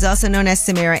Morrell, she's also known as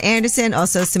Samara Anderson,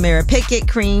 also Samara Pickett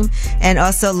Cream, and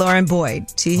also Lauren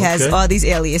Boyd. She has all these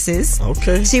aliases.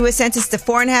 Okay. She was sentenced to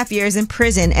 4.5 years in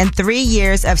prison and 3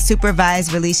 years of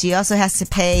supervised release. She also has to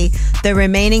pay the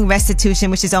remaining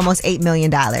restitution, which is almost $8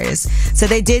 million. So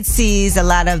they did seize a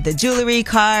lot of the jewelry,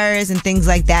 cars, and things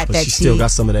like that. But she still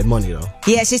got some of that money, though.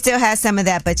 Yeah, she still has some of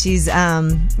that, but she's,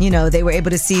 they were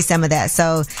able to seize some of that.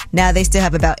 So now they still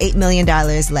have about $8 million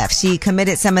left. She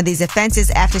committed some of these offenses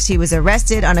after she was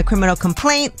arrested on a criminal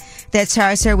complaint that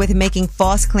charged her with making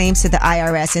false claims to the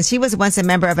IRS. And she was once a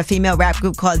member of a female rap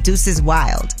group called Deuces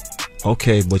Wild.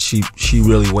 Okay, but she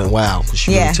really went wild because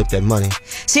she really took that money.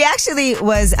 She actually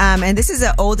was, and this is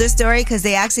an older story because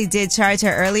they actually did charge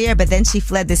her earlier, but then she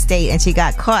fled the state and she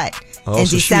got caught in December.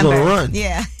 She was on the run.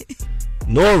 Yeah.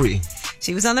 Nori.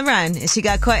 She was on the run, and she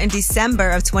got caught in December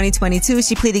of 2022.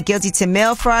 She pleaded guilty to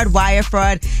mail fraud, wire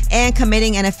fraud, and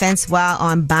committing an offense while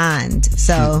on bond.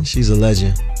 So she's a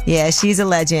legend. Yeah, she's a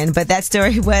legend. But that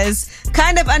story was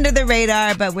kind of under the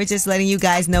radar, but we're just letting you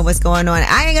guys know what's going on.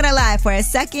 I ain't gonna lie, for a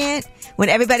second, when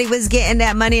everybody was getting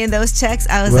that money and those checks,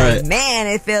 I was like, man,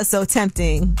 it feels so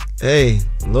tempting. Hey,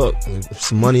 look,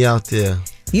 some money out there.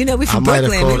 You know, we from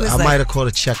Brooklyn. I might have caught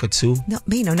a check or two. No,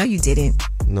 no, you didn't.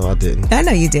 No, I didn't. I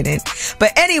know you didn't.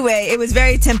 But anyway, it was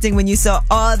very tempting when you saw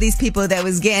all these people that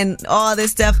was getting all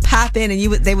this stuff popping,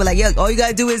 and they were like, "Yo, all you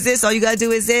gotta do is this. All you gotta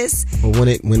do is this." But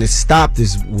when it stopped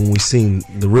is when we seen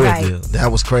the real deal.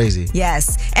 That was crazy.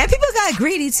 Yes, and people got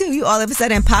greedy too. You all of a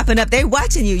sudden popping up. They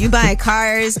watching you. You buying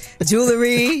cars,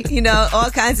 jewelry,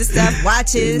 all kinds of stuff,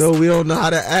 watches. We don't know how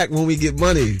to act when we get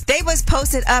money. They was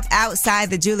posted up outside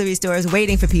the jewelry stores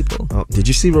waiting for people. Oh, did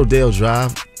you see Rodale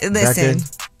Drive? Listen.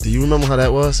 Do you remember how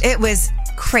that was? It was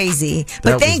crazy.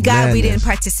 But thank God we didn't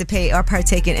participate or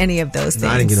partake in any of those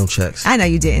things. I didn't get no checks. I know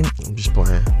you didn't. I'm just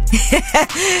playing.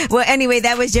 Well, anyway,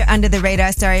 that was your Under the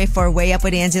Radar story for Way Up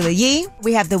with Angela Yee.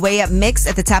 We have the Way Up mix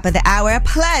at the top of the hour.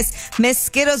 Plus, Miss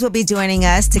Skittles will be joining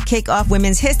us to kick off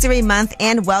Women's History Month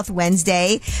and Wealth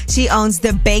Wednesday. She owns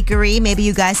The Bakery. Maybe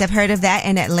you guys have heard of that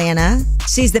in Atlanta.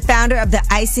 She's the founder of the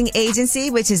Icing Agency,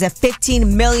 which is a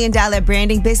 $15 million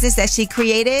branding business that she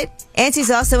created. And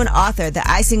she's also an author. The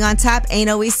Icing on Top Ain't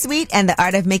Always Sweet and The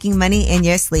Art of Making Money in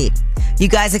Your Sleep. You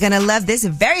guys are going to love this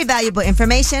very valuable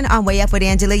information on Way Up with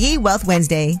Angela Yee, Wealth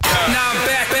Wednesday. Now I'm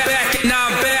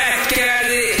back at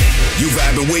it. You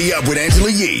vibing Way Up with Angela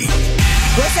Yee.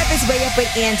 What's up? It's Way Up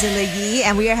with Angela Yee,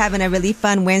 and we are having a really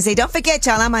fun Wednesday. Don't forget,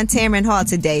 y'all, I'm on Tamron Hall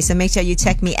today, so make sure you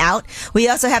check me out. We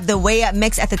also have the Way Up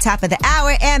mix at the top of the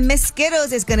hour, and Miss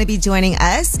Skittles is going to be joining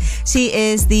us. She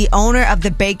is the owner of The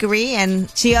Bakery,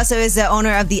 and she also is the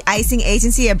owner of the Icing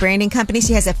Agency, a branding company.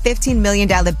 She has a $15 million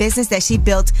business that she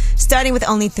built starting with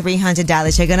only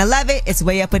 $300. You're going to love it. It's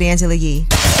Way Up with Angela Yee.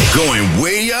 Going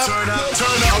way up, turn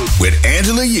up with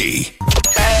Angela Yee.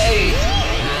 Hey.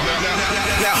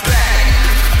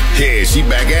 Yeah, she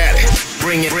back at it.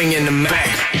 Bring in the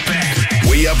back.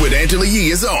 Way Up with Angela Yee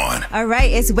is on. All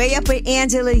right, it's Way Up with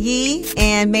Angela Yee,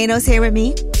 and Mano's here with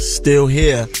me. Still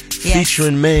here,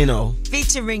 featuring Mano.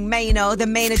 Featuring Mano, the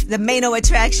Mano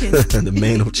attraction. The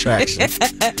Mano attraction.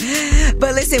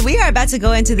 But listen, we are about to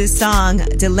go into this song,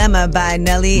 Dilemma by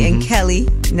Nelly and Kelly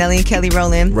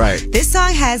Rowland. Right. This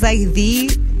song has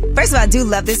first of all, I do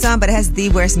love this song, but it has the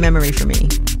worst memory for me.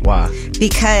 Why?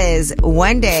 Because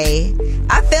one day,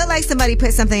 I feel like somebody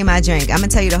put something in my drink. I'm going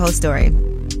to tell you the whole story.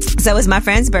 So it was my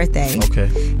friend's birthday. Okay.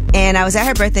 And I was at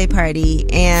her birthday party,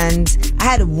 and I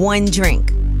had one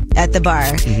drink at the bar.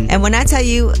 And when I tell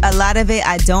you a lot of it,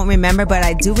 I don't remember, but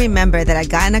I do remember that I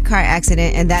got in a car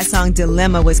accident, and that song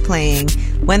Dilemma was playing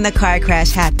when the car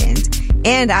crash happened.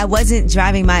 And I wasn't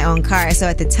driving my own car. So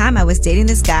at the time I was dating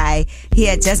this guy. He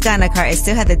had just gotten a car. It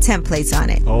still had the temp plates on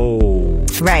it. Oh.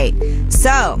 Right.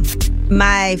 So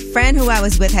my friend who I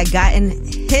was with had gotten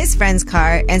his friend's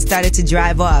car and started to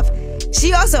drive off.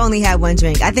 She also only had one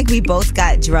drink. I think we both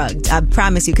got drugged. I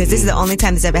promise you, because this is the only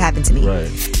time this ever happened to me. Right.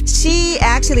 She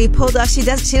actually pulled off. She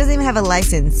doesn't even have a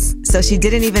license, so she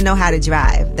didn't even know how to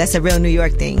drive. That's a real New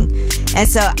York thing. And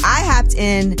so I hopped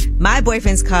in my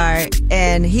boyfriend's car,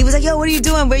 and he was like, "Yo, what are you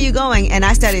doing? Where are you going?" And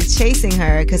I started chasing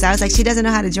her because I was like, she doesn't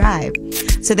know how to drive.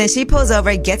 So then she pulls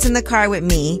over, gets in the car with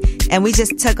me, and we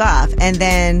just took off. And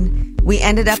then we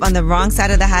ended up on the wrong side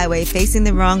of the highway, facing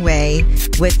the wrong way,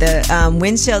 with the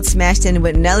windshield smashed in,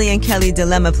 with Nelly and Kelly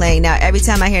Dilemma playing. Now, every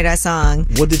time I hear that song...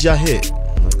 What did y'all hit?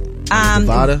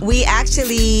 Divider? We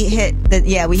actually hit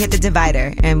the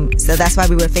divider, and so that's why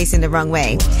we were facing the wrong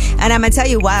way. And I'm gonna tell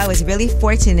you why I was really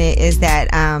fortunate is that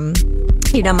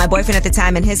my boyfriend at the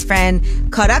time and his friend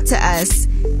caught up to us,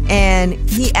 and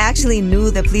he actually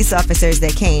knew the police officers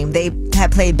that came. They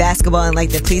had played basketball in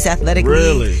the police athletic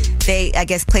league. They, I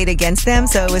guess, played against them,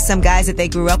 so it was some guys that they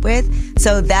grew up with.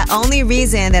 So that only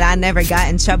reason that I never got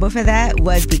in trouble for that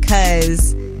was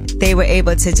because they were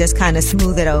able to just kind of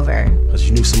smooth it over. Because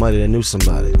you knew somebody that knew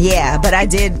somebody. Yeah, but I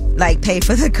did pay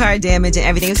for the car damage and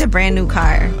everything. It was a brand new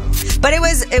car, but it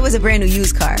was a brand new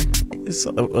used car. But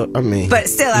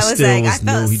still, I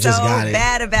felt so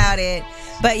bad about it.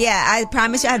 But yeah, I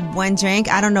promise you I had one drink.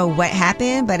 I don't know what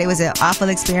happened, but it was an awful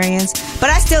experience. But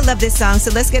I still love this song.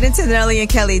 So let's get into Nelly and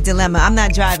Kelly Dilemma. I'm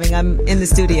not driving. I'm in the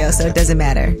studio, so it doesn't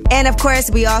matter. And of course,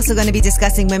 we also going to be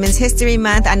discussing Women's History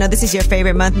Month. I know this is your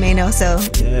favorite month, Mano, so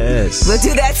yes, we'll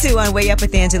do that too on Way Up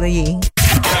with Angela Yee. Now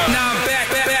I'm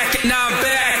back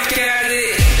at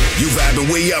it. You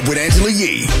vibing Way Up with Angela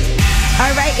Yee.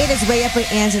 All right, it is Way Up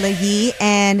with Angela Yee,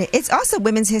 and it's also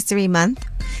Women's History Month.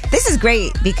 This is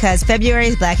great because February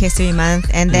is Black History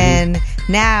Month, and then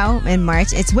now in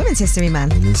March, it's Women's History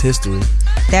Month. Women's History.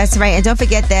 That's right. And don't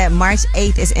forget that March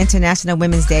 8th is International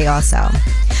Women's Day also.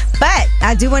 But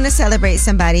I do want to celebrate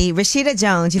somebody. Rashida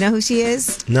Jones, you know who she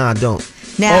is? No, I don't.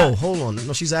 Now, Oh, hold on.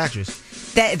 No, she's an actress.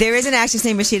 there is an actress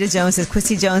named Rashida Jones, is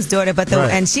Quincy Jones' daughter, but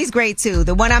Right. and she's great too.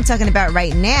 The one I'm talking about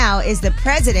right now is the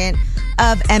president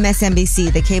of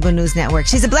MSNBC, the cable news network.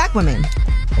 She's a black woman.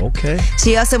 Okay.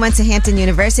 She also went to Hampton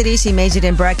University. She majored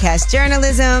in broadcast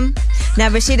journalism. Now,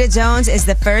 Rashida Jones is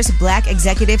the first black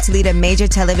executive to lead a major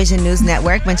television news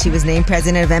network when she was named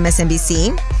president of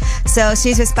MSNBC. So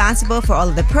she's responsible for all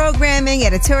of the programming,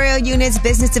 editorial units,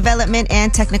 business development,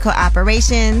 and technical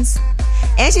operations.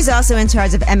 And she's also in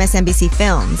charge of MSNBC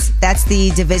Films. That's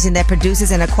the division that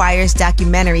produces and acquires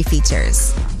documentary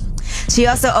features. She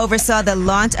also oversaw the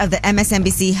launch of the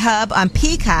MSNBC Hub on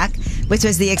Peacock, which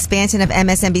was the expansion of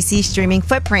MSNBC's streaming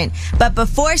footprint. But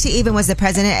before she even was the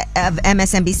president of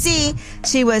MSNBC,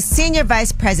 she was senior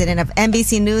vice president of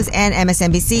NBC News and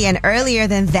MSNBC. And earlier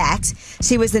than that,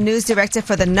 she was the news director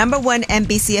for the #1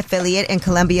 NBC affiliate in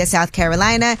Columbia, South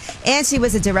Carolina. And she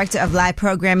was a director of live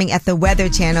programming at the Weather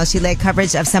Channel. She led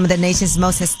coverage of some of the nation's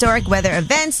most historic weather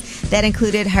events that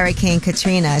included Hurricane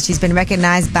Katrina. She's been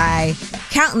recognized by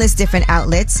countless different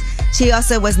outlets. She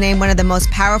also was named one of the most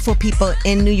powerful people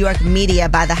in New York media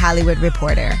by The Hollywood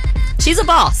Reporter. She's a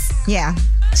boss. Yeah,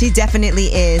 she definitely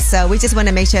is. So we just want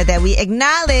to make sure that we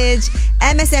acknowledge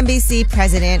MSNBC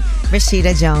President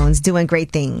Rashida Jones doing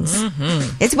great things.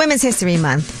 Mm-hmm. It's Women's History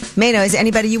Month. Mano, is there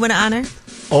anybody you want to honor?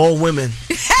 All women.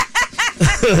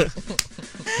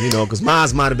 You know, because mine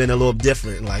might have been a little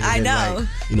different. Like, I know. Like,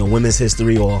 you know, women's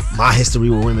history or my history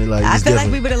with women. Like, I it's feel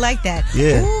different. like we would have liked that.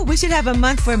 Yeah. Ooh, we should have a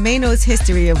month for Mano's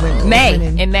history of women. In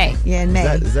May. Yeah, in May.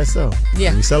 Is that so?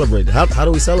 Yeah. We celebrate it. How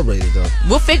do we celebrate it, though?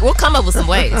 We'll come up with some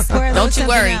ways. Pour a little Don't you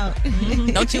worry. something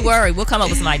out. Don't you worry. We'll come up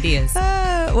with some ideas.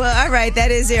 Well, all right.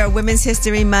 That is your Women's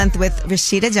History Month with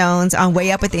Rashida Jones on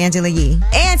Way Up with Angela Yee.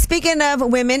 And speaking of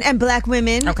women and black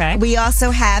women, okay, we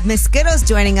also have Miss Skittles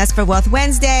joining us for Wealth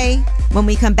Wednesday when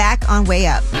we come back on Way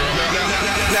Up.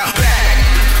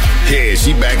 Yeah,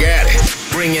 she back at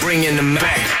it. Bring in the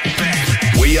Mac.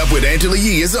 Way Up with Angela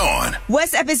Yee is on.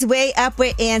 What's up? It's Way Up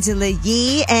with Angela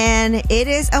Yee, and it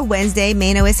is a Wednesday.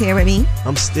 Mano is here with me.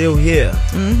 I'm still here.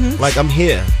 Mm-hmm. Like, I'm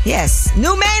here. Yes.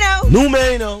 New Mano. New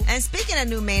Mano. And speaking of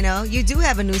New Mano, you do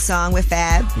have a new song with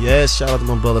Fab. Yes, shout out to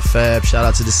my brother Fab. Shout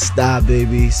out to the Star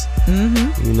Babies.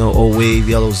 Mm-hmm. You know, Old Wave,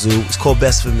 Yellow Zoo. It's called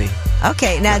Best For Me.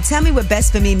 Okay, now tell me what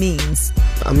Best For Me means.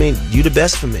 I mean, you the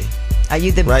best for me. Are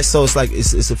you the right? So it's like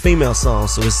it's a female song,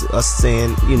 so it's us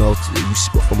saying, you know,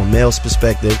 from a male's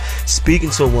perspective, speaking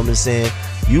to a woman, saying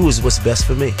you is what's best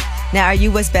for me. Now, are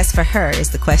you what's best for her? Is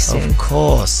the question. Of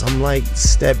course, I'm like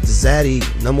Step Zaddy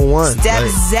 #1. Step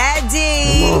like,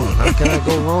 Zaddy. Come on, how can I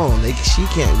go wrong? She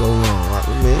can't go wrong.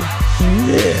 I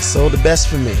mean, yeah. So the best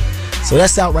for me. So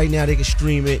that's out right now. They can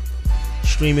stream it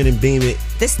and beam it.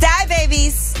 The Star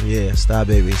Babies. Yeah, Star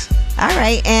Babies. All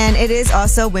right, and it is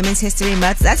also Women's History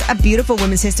Month. That's a beautiful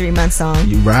Women's History Month song.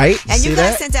 You right? And you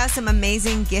guys that? sent out some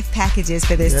amazing gift packages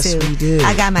for this yes, too. We did.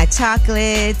 I got my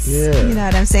chocolates. Yeah. You know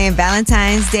what I'm saying?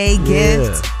 Valentine's Day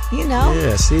gift. Yeah. You know?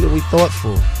 Yeah, see that we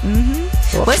thoughtful. Mm-hmm.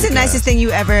 Thoughtful What's the guys. nicest thing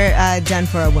you ever done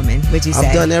for a woman, would you say?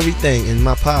 I've done everything in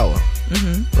my power.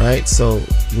 Mm-hmm. Right? So,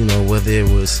 you know, whether it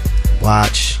was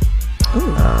watch, whether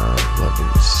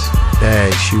it was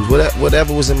bag, shoes,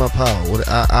 whatever was in my power.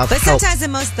 But sometimes the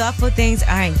most thoughtful things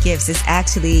aren't gifts. It's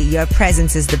actually your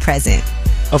presence is the present.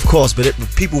 Of course, but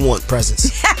people want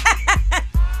presents.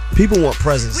 People want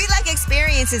presents. We like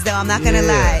experiences, though. I'm not going to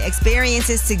lie.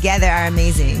 Experiences together are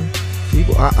amazing.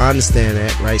 People, I understand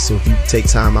that, right? So if you take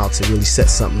time out to really set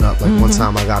something up, like one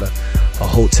time I got a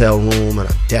hotel room and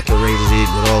I decorated it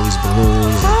with all these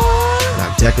balloons and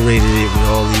I decorated it with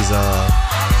all these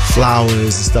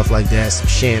flowers and stuff like that, some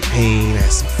champagne, had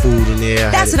some food in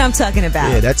there. That's what I'm talking about.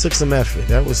 Yeah, that took some effort.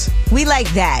 That was. We like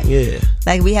that. Yeah.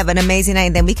 Like we have an amazing night,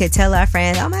 and then we could tell our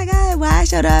friends, "Oh my God, well, I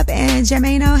showed up and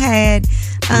Jermaino had."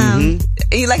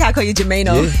 You like how I call you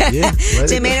Jermaino? Yeah.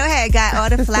 Jermaino had got all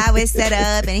the flowers set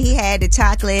up, and he had the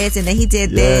chocolates, and then he did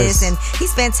this, and he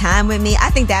spent time with me. I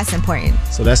think that's important.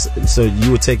 So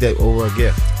you would take that over a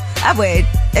gift? I would.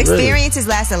 Experiences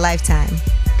last a lifetime.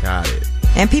 Got it.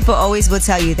 And people always will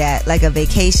tell you that, like a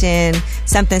vacation,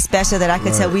 something special that I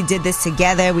could tell we did this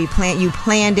together. You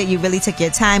planned it. You really took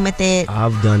your time with it.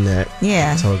 I've done that.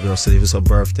 Yeah. I told a girl, said it was her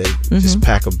birthday. Just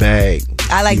pack a bag.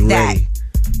 I like that.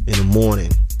 In the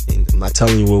morning. And I'm not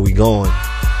telling you where we going.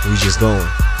 We just going.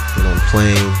 Get on the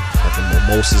plane. Got the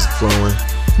mimosas flowing.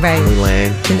 Right. When we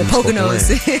land. In the Poconos.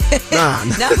 Nah.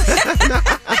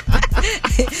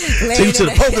 Take you to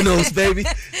the Poconos, baby.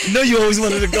 You know you always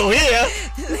wanted to go here.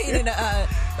 Laying in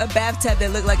A bathtub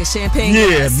that looked like a champagne Yeah,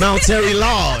 glass. Mount Terry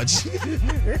Lodge.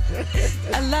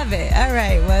 I love it.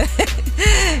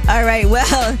 All right.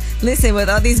 Well, listen, with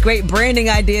all these great branding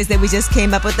ideas that we just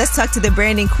came up with, let's talk to the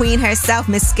branding queen herself.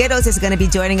 Miss Skittles is going to be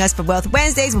joining us for Wealth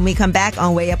Wednesdays when we come back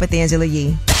on Way Up with Angela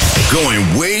Yee.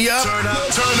 Going way up, turn up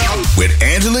with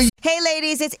Angela. Hey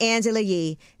ladies, it's Angela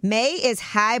Yee. May is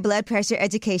High Blood Pressure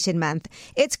Education Month.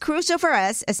 It's crucial for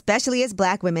us, especially as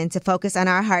Black women, to focus on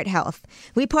our heart health.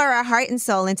 We pour our heart and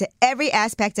soul into every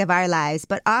aspect of our lives,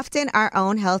 but often our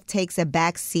own health takes a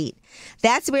back seat.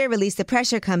 That's where Release the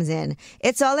Pressure comes in.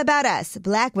 It's all about us,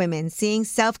 Black women, seeing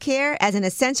self-care as an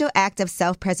essential act of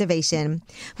self-preservation.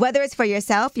 Whether it's for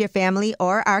yourself, your family,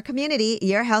 or our community,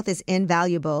 your health is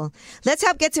invaluable. Let's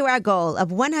help get to our goal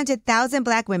of 100,000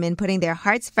 Black women putting their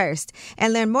hearts first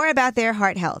and learn more about their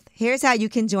heart health. Here's how you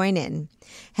can join in.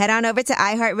 Head on over to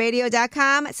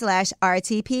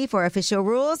iHeartRadio.com/RTP for official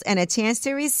rules and a chance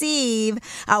to receive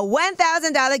a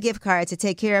 $1,000 gift card to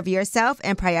take care of yourself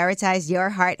and prioritize your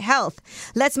heart health.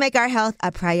 Let's make our health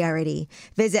a priority.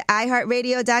 Visit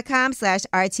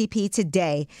iHeartRadio.com/RTP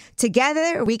today.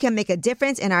 Together, we can make a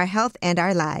difference in our health and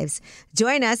our lives.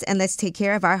 Join us and let's take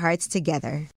care of our hearts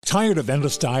together. Tired of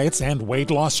endless diets and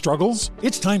weight loss struggles?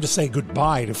 It's time to say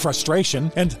goodbye to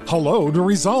frustration and hello to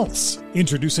results.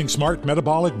 Introducing Smart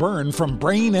Metabolic Burn from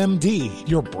Brain MD,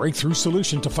 your breakthrough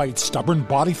solution to fight stubborn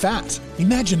body fat.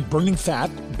 Imagine burning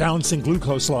fat, balancing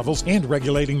glucose levels, and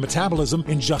regulating metabolism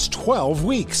in just 12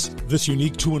 weeks. This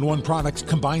unique 2-in-1 product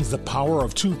combines the power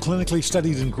of 2 clinically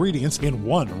studied ingredients in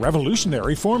one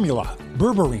revolutionary formula.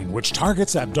 Berberine, which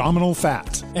targets abdominal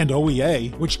fat, and OEA,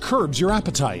 which curbs your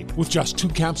appetite. With just 2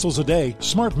 capsules a day,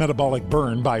 Smart Metabolic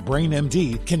Burn by Brain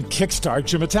MD can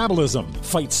kickstart your metabolism,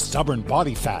 fight stubborn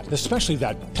body fat, especially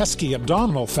that pesky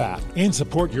abdominal fat, and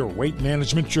support your weight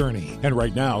management journey. And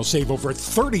right now, save over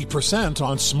 30%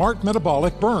 on Smart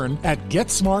Metabolic Burn at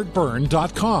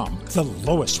GetSmartBurn.com. The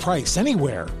lowest price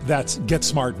anywhere. That's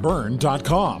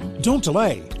GetSmartBurn.com. Don't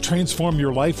delay. Transform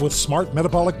your life with Smart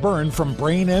Metabolic Burn from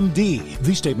Brain MD.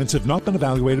 These statements have not been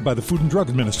evaluated by the Food and Drug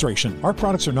Administration. Our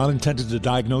products are not intended to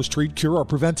diagnose, treat, cure, or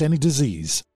prevent any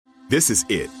disease. This is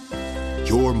it.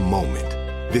 Your moment.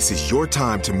 This is your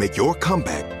time to make your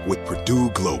comeback with Purdue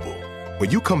Global.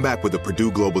 When you come back with a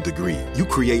Purdue Global degree, you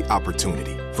create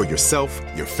opportunity for yourself,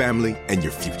 your family, and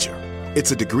your future.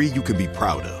 It's a degree you can be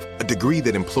proud of, a degree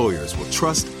that employers will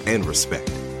trust and respect.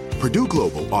 Purdue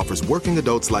Global offers working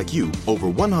adults like you over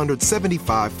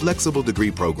 175 flexible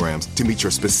degree programs to meet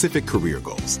your specific career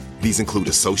goals. These include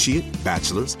associate,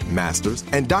 bachelor's, master's,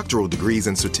 and doctoral degrees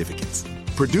and certificates.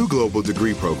 Purdue Global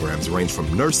degree programs range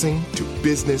from nursing to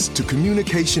business to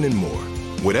communication and more.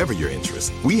 Whatever your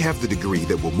interest, we have the degree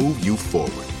that will move you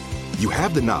forward. You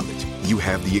have the knowledge, you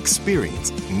have the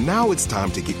experience. Now it's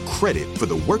time to get credit for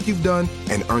the work you've done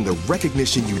and earn the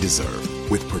recognition you deserve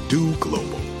with Purdue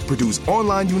Global, Purdue's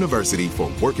online university for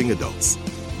working adults.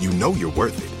 You know you're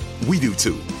worth it. We do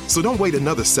too. So don't wait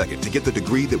another second to get the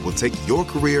degree that will take your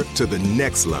career to the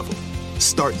next level.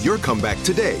 Start your comeback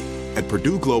today at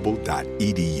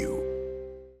purdueglobal.edu.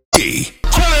 Turn it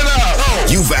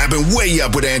up. You vibing way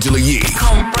up with Angela Yee.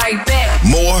 Come right back.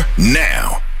 More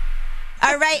now.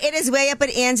 All right, it is Way Up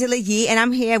with Angela Yee, and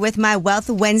I'm here with my Wealth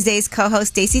Wednesdays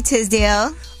co-host, Stacey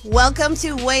Tisdale. Welcome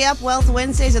to Way Up Wealth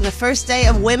Wednesdays on the first day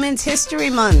of Women's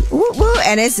History Month. Woo, woo.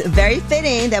 And it's very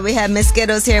fitting that we have Miss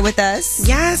Skittles here with us.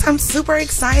 Yes, I'm super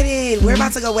excited. We're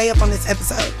about to go way up on this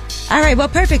episode. All right, well,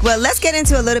 perfect. Well, let's get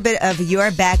into a little bit of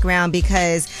your background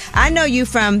because I know you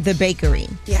from the bakery.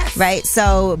 Yes. Right?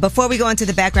 So before we go into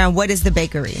the background, what is the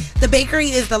bakery? The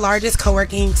bakery is the largest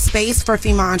co-working space for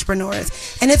female entrepreneurs,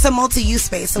 and it's a multi-use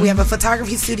space. So we have a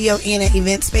photography studio and an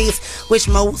event space, which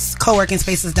most co-working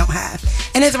spaces don't have.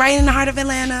 And it's right in the heart of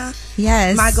Atlanta.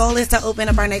 Yes. My goal is to open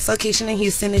up our next location in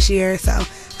Houston this year, so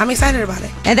I'm excited about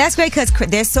it. And that's great because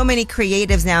there's so many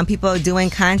creatives now and people doing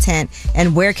content.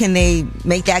 And where can they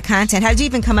make that content? How did you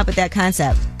even come up with that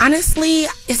concept? Honestly,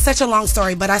 it's such a long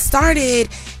story, but I started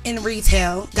in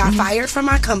retail, got fired from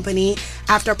my company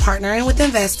after partnering with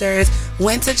investors,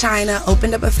 went to China,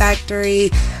 opened up a factory,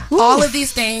 all of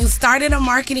these things, started a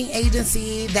marketing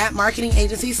agency. That marketing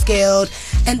agency scaled.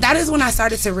 And that is when I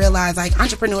started to realize like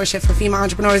entrepreneurship for female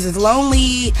entrepreneurs is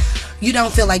lonely. You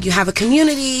don't feel like you have a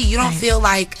community. You don't feel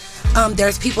like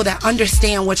there's people that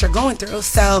understand what you're going through.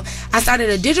 So I started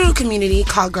a digital community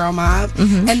called Girl Mob.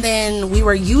 And then we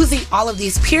were using all of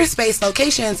these peer-space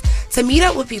locations to meet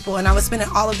up with people. And I was spending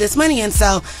all of this money. And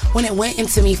so when it went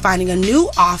into me finding a new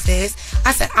office,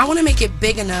 I said, I want to make it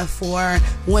big enough for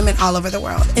women all over the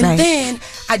world. And then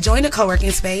I joined a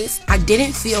co-working space. I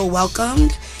didn't feel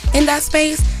welcomed in that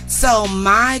space. So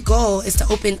my goal is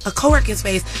to open a co-working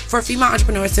space for female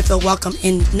entrepreneurs to feel welcome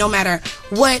in no matter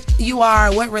what you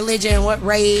are, what religion, what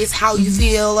race, how you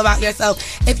feel about yourself.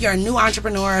 If you're a new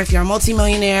entrepreneur, if you're a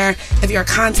multimillionaire, if you're a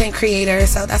content creator.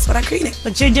 So that's what I created.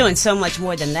 But you're doing so much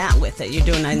more than that with it. You're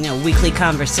doing, weekly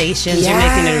conversations. You're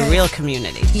making it a real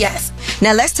community. Yes.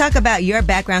 Now let's talk about your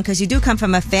background, because you do come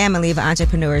from a family of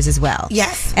entrepreneurs as well.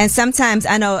 Yes. And sometimes,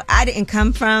 I know I didn't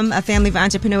come from a family of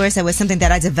entrepreneurs. That was something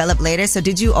that I developed later. So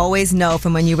did you always know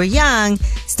from when you were young,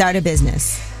 start a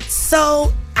business?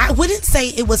 So I wouldn't say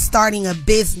it was starting a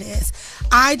business.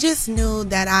 I just knew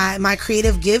that my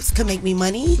creative gifts could make me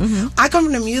money. I come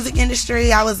from the music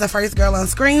industry. I was the first girl on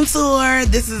Scream Tour.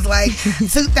 This is like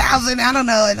 2000, I don't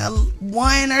know,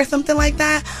 1 or something like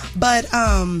that. But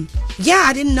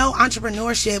I didn't know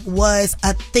entrepreneurship was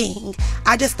a thing.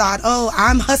 I just thought,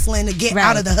 I'm hustling to get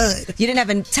out of the hood. You didn't have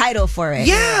a title for it.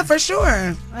 Yeah, for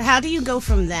sure. How do you go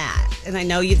from that? And I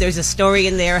know there's a story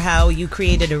in there how you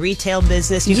created a retail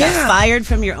business. You got fired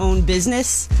from your own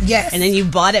business. Yes. And then you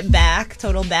bought it back.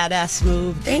 Total badass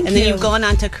move. Thank you. And then you've gone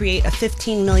on to create a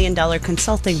 $15 million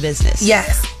consulting business.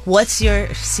 Yes. What's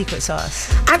your secret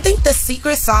sauce? I think the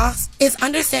secret sauce is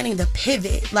understanding the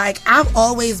pivot. Like, I've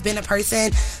always been a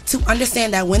person to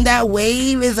understand that when that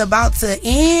wave is about to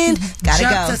end,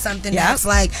 jump to something else.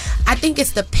 Like, I think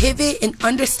it's the pivot and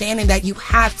understanding that you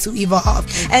have to evolve.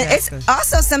 And it's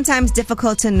also sometimes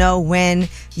difficult to know when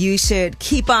you should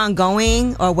keep on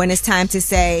going or when it's time to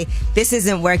say, this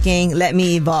isn't working, let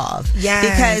me evolve. Yes.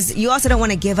 Because you also don't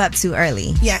want to give up too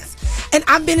early. Yes. And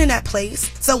I've been in that place.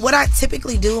 So what I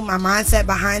typically do, my mindset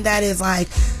behind that is like,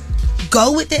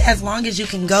 go with it as long as you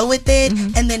can go with it.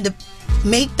 And then to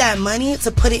make that money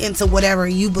to put it into whatever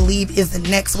you believe is the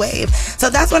next wave. So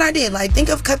that's what I did. Like, think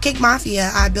of Cupcake Mafia.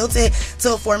 I built it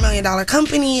to a $4 million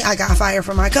company. I got fired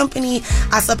from my company.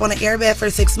 I slept on an airbed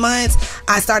for 6 months.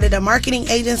 I started a marketing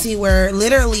agency where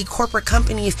literally corporate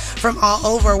companies from all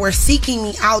over were seeking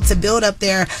me out to build up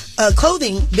their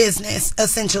clothing business,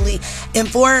 essentially. In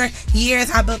 4 years,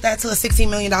 I built that to a $16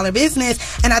 million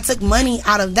business, and I took money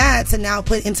out of that to now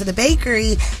put into the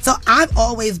bakery. So I've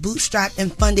always bootstrapped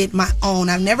and funded my own.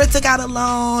 I've never took out a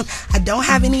loan. I don't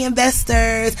have any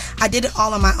investors. I did it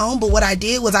all on my own. But what I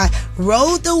did was I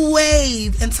rode the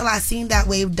wave until I seen that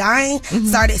wave dying,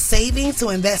 started saving to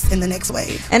invest in the next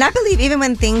wave. And I believe even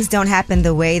when things don't happen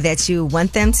the way that you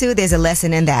want them to, there's a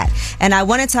lesson in that. And I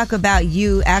want to talk about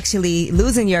you actually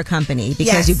losing your company,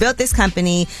 because you built this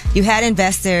company, you had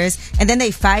investors, and then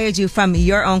they fired you from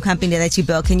your own company that you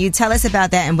built. Can you tell us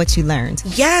about that and what you learned?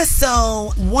 Yeah,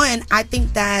 so one, I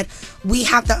think that we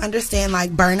have to understand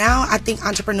like burnout. I think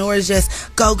entrepreneurs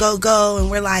just go, and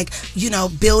we're like,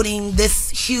 building this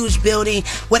huge building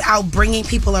without bringing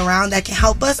people around that can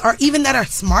help us or even that are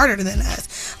smarter than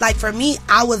us. Like, for me,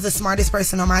 I was the smartest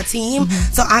person on my team.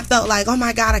 So I felt like, oh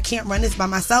my God, I can't run this by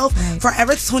myself.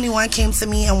 Forever 21 came to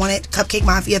me and wanted Cupcake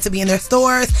Mafia to be in their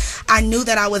stores. I knew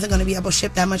that I wasn't going to be able to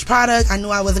ship that much product. I knew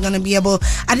I wasn't going to be able,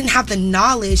 I didn't have the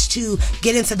knowledge to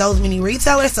get into those many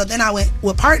retailers. So then I went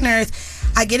with partners.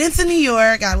 I get into New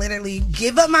York. I literally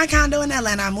give up my condo in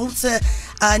Atlanta. I moved to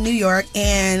New York,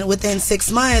 and within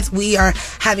 6 months, we are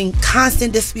having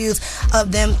constant disputes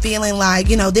of them feeling like,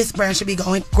 this brand should be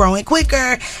growing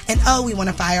quicker, and we want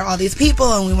to fire all these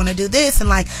people, and we want to do this, and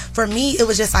like, for me, it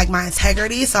was just like my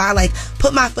integrity. So I like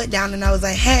put my foot down, and I was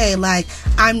like, hey, like,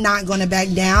 I'm not going to back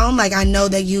down. Like, I know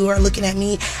that you are looking at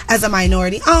me as a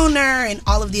minority owner and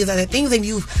all of these other things, and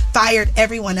you've fired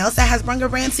everyone else that has brought a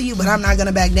brand to you, but I'm not going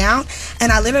to back down.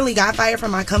 And I literally got fired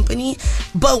from my company.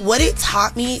 But what it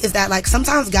taught me is that, like,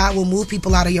 sometimes God will move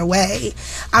people out of your way.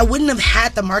 I wouldn't have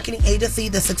had the marketing agency,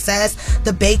 the success,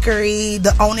 the bakery,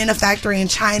 the owning a factory in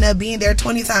China, being there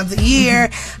 20 times a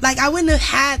year. Like, I wouldn't have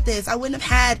had this. I wouldn't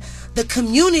have had the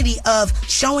community of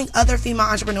showing other female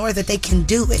entrepreneurs that they can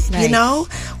do it,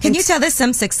 Can you tell us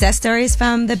some success stories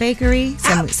from the bakery?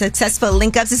 Some successful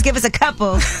link-ups? Just give us a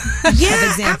couple of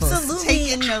examples. Absolutely.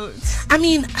 Taking notes. I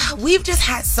mean, we've just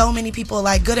had so many people,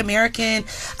 like Good American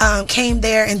came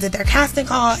there and did their casting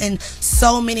call, and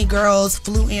so many girls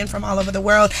flew in from all over the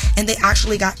world, and they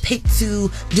actually got picked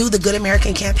to do the Good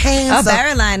American campaign. Oh,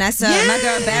 Barreline. I saw my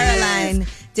girl Barreline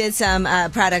did some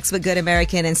products with Good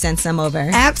American and sent some over.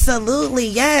 Absolutely,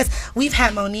 yes. We've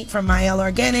had Monique from Mael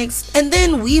Organics. And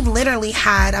then we've literally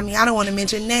had, I don't want to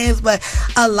mention names, but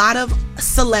a lot of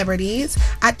celebrities.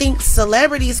 I think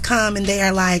celebrities come and they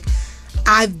are like,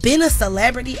 I've been a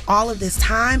celebrity all of this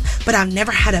time, but I've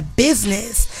never had a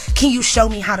business. can you show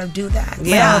me how to do that?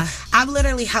 Yeah. So I've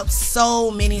literally helped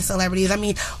so many celebrities. I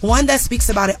mean, one that speaks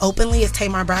about it openly is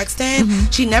Tamar Braxton.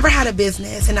 She never had a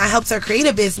business, and I helped her create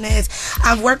a business.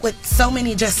 I've worked with so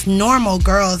many just normal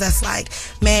girls that's like,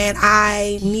 man,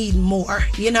 I need more,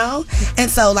 you know? And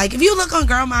so, like, if you look on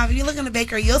Girl Mob, if you look on the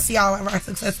Baker, you'll see all of our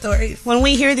success stories. When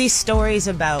we hear these stories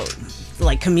about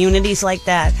like communities like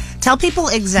that, tell people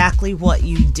exactly what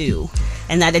you do.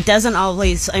 And that it doesn't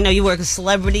always, I know you work with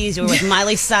celebrities, you were with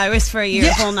Miley Cyrus for a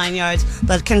year, whole 9 yards,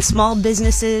 but can small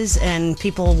businesses and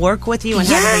people work with you, and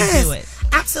how do they do it?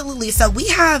 Absolutely. So we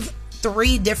have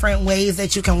 3 different ways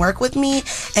that you can work with me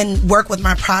and work with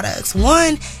my products.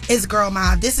 One is Girl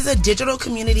Mob. This is a digital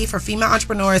community for female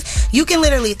entrepreneurs. You can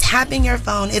literally tap in your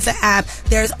phone. It's an app.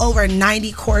 There's over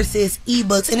 90 courses,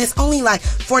 ebooks, and it's only like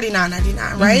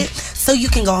 $49.99, right? So you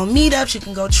can go on meetups, you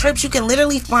can go trips, you can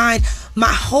literally find my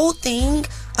whole thing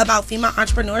about female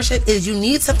entrepreneurship is you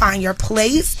need to find your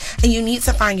place and you need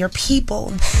to find your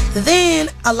people. Then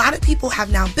a lot of people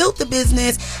have now built the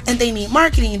business and they need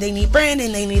marketing, they need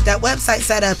branding, they need that website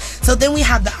set up. So then we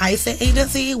have the Ison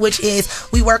agency, which is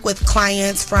we work with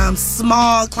clients from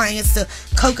small clients to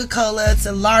Coca-Cola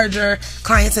to larger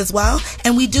clients as well.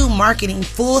 And we do marketing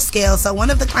full scale. So one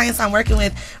of the clients I'm working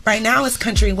with right now is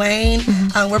Country Wayne.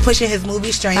 We're pushing his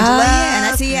movie Strange Love. Yeah,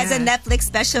 and I see he has a Netflix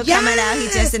special coming out. He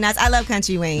just announced. I love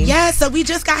Country Wayne. Yeah, so we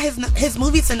just got his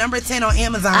movie to number 10 on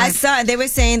Amazon. I saw it. They were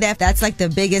saying that that's like the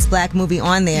biggest black movie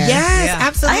on there. Yes,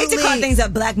 absolutely. I hate to call things a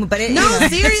black movie, but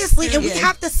seriously, and we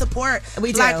have to support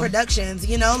black productions.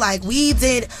 You know, like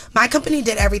my company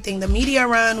did everything. The media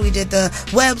run, we did the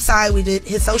website, we did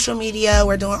his social media,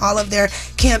 we're doing all of their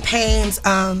campaigns,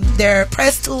 their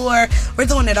press tour, we're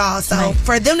doing it all. So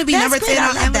for them to be number 10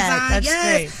 on Amazon, that's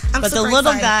great. I'm but the little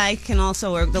excited. guy can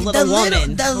also work. The little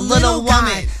woman. The little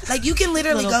woman. Like you can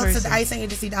literally go to the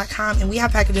isonagency.com and we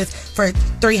have packages for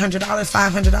 $300,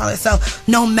 $500. So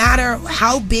no matter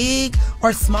how big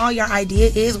or small your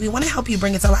idea is, we want to help you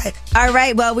bring it to life. All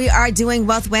right. Well, we are doing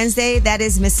Wealth Wednesday. That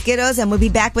is Miss Skittles, and we'll be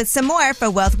back with some more for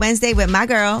Wealth Wednesday with my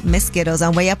girl, Miss Skittles,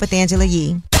 on Way Up with Angela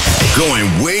Yee.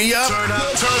 Going way up, turn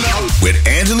up with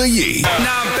Angela Yee.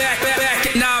 Now I'm back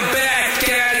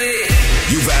at it.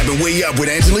 You vibing way up with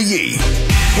Angela Yee.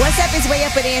 What's up? It's Way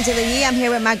Up with Angela Yee. I'm here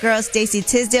with my girl, Stacey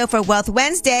Tisdale, for Wealth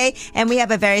Wednesday, and we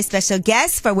have a very special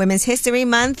guest for Women's History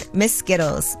Month, Miss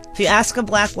Skittles. If you ask a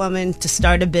black woman to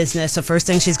start a business, the first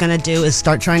thing she's going to do is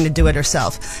start trying to do it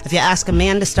herself. If you ask a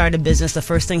man to start a business, the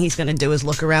first thing he's going to do is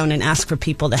look around and ask for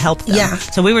people to help them. Yeah.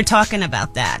 So we were talking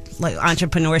about that, like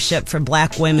entrepreneurship for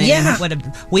black women. Yeah.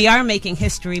 We are making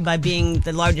history by being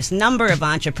the largest number of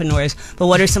entrepreneurs, but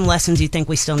what are some lessons you think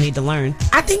we still need to learn?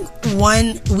 I think,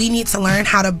 one, we need to learn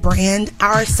how to brand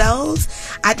ourselves.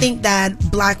 I think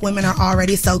that black women are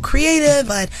already so creative,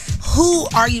 but who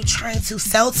are you trying to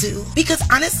sell to? Because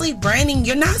honestly, branding,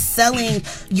 you're not selling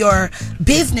your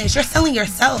business, you're selling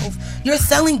yourself. You're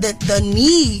selling the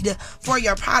need for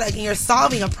your product and you're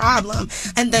solving a problem.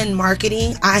 And then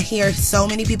marketing, I hear so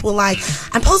many people like,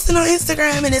 I'm posting on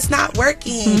Instagram and it's not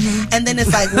working. And then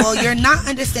it's like, well, you're not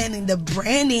understanding the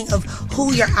branding of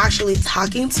who you're actually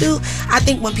talking to. I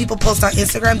think when people post on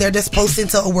Instagram, they're just posting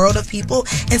to a world of people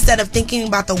instead of thinking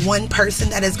about the one person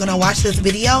that is going to watch this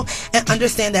video and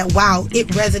understand that, wow, it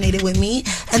resonated with me.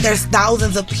 And there's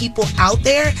thousands of people out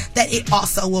there that it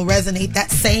also will resonate.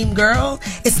 That same girl,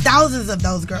 it's thousands of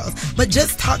those girls, but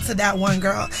just talk to that one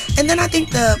girl. And then I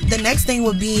think the next thing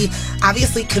would be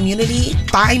obviously community,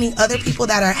 finding other people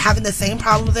that are having the same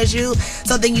problems as you,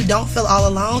 so then you don't feel all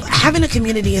alone. Having a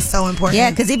community is so important. Yeah,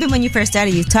 because even when you first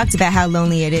started, you talked about how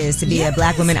lonely it is to be a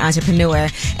black woman entrepreneur,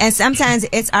 and sometimes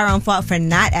it's our own fault for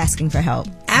not asking for help.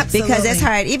 Absolutely. Because it's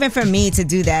hard, even for me, to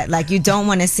do that. Like, you don't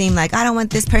want to seem like, I don't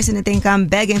want this person to think I'm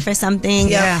begging for something.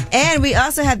 Yeah. And we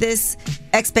also have this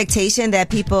expectation that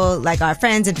people, like our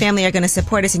friends and family, are going to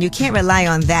support us, and you can't rely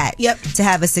on that to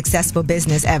have a successful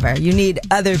business ever. You need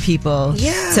other people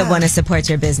to want to support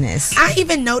your business. I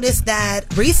even noticed that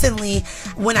recently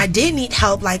when I did need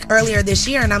help, like earlier this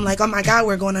year, and I'm like, oh my God,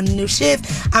 we're going on a new shift.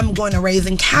 I'm going to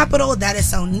Raising Capital. That is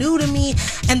so new to me.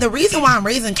 And the reason why I'm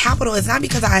raising capital is not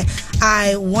because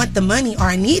I want the money or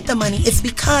I need the money. It's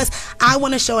because I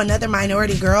want to show another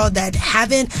minority girl that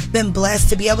haven't been blessed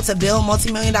to be able to build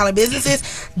multi-million-dollar businesses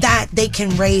that they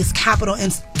can raise capital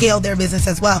and scale their business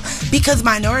as well. Because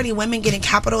minority women getting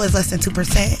capital is less than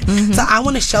 2%. So I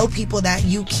want to show people that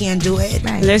you can do it.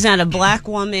 Right. There's not a black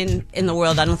woman in the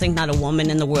world, I don't think not a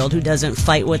woman in the world who doesn't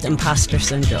fight with imposter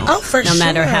syndrome. Oh, for no sure.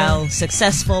 matter how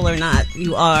successful or not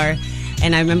you are.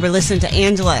 And I remember listening to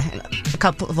Angela a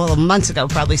couple of months ago,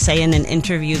 probably say in an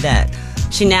interview that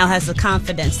she now has the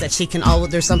confidence that she can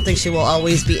there's something she will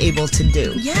always be able to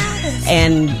do. Yes.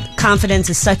 And confidence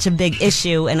is such a big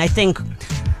issue. And I think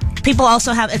people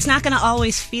also it's not going to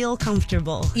always feel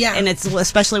comfortable. Yeah. And it's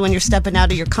especially when you're stepping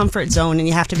out of your comfort zone and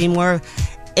you have to be more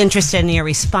interested in your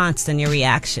response than your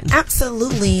reaction.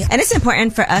 Absolutely. And it's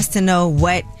important for us to know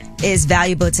what is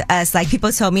valuable to us. Like,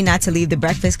 people told me not to leave the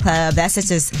Breakfast Club. That's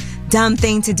such a dumb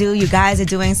thing to do. You guys are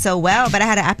doing so well. But I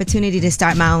had an opportunity to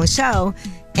start my own show.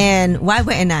 And why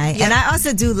wouldn't I? Yeah. And I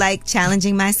also do like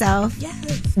challenging myself.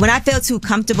 Yes. When I feel too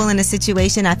comfortable in a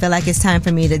situation, I feel like it's time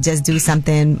for me to just do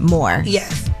something more.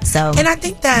 Yes. So, and I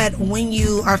think that when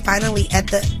you are finally at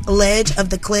the ledge of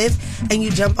the cliff and you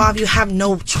jump off, you have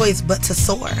no choice but to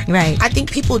soar. Right. I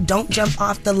think people don't jump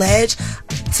off the ledge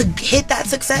to hit that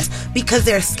success because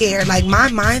they're scared. Like, my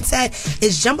mindset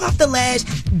is jump off the ledge,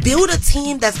 build a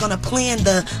team that's going to plan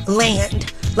the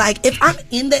land. Like, if I'm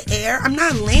in the air, I'm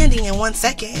not landing in 1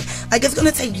 second. Like, it's going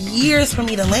to take years for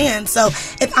me to land. So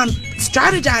if I'm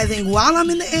strategizing while I'm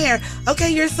in the air,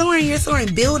 okay, you're soaring.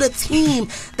 Build a team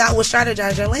that will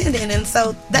strategize your landing. And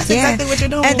so that's exactly what you're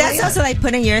doing. And that's also like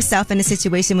putting yourself in a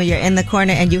situation where you're in the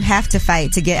corner and you have to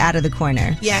fight to get out of the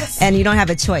corner. Yes. And you don't have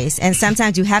a choice. And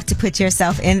sometimes you have to put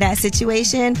yourself in that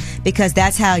situation because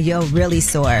that's how you'll really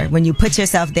soar. When you put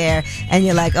yourself there and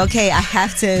you're like, okay, I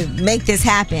have to make this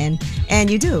happen. And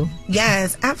you do.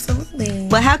 Yes, absolutely.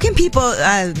 Well, how can people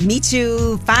meet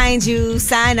you, find you,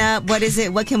 sign up? What is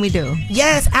it? What can we do?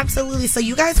 Yes, absolutely. So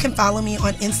you guys can follow me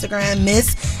on Instagram,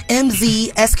 Miss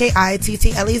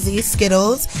MZSKITTLEZ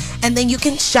Skittles. And then you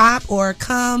can shop or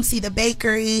come see the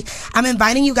bakery. I'm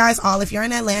inviting you guys all. If you're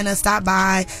in Atlanta, stop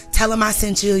by. Tell them I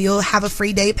sent you. You'll have a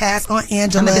free day pass on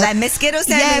Angela. I'm going to be like, Miss Skittles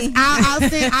sent me.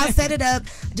 I'll set it up.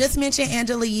 Just mention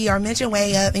Angela Yee or mention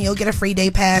Way Up and you'll get a free day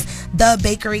pass.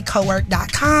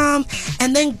 TheBakeryCowork.com.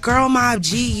 And then GurlMob,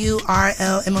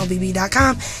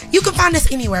 GurlMobb.com. You can find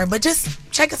us anywhere, but just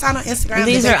check us out on Instagram.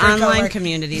 These are online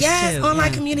communities, yes, too. Yes,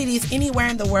 online communities anywhere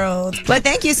in the world. Well,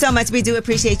 thank you so much. We do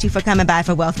appreciate you for coming by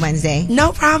for Wealth Wednesday.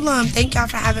 No problem. Thank y'all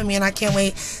for having me, and I can't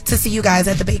wait to see you guys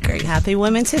at the bakery. Happy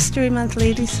Women's History Month,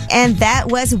 ladies. And that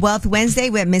was Wealth Wednesday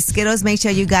with Miss Skittles. Make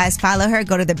sure you guys follow her.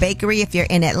 Go to the bakery if you're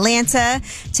in Atlanta.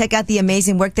 Check out the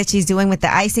amazing work that she's doing with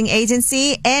the icing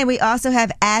agency. And we also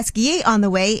have Ask Yee on the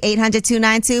way,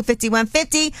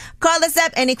 800-292-5150. Call us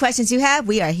up. Any questions you have,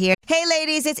 we are here. Hey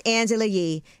ladies, it's Angela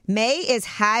Yee. May is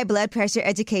High Blood Pressure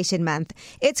Education Month.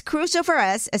 It's crucial for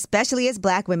us, especially as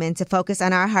Black women, to focus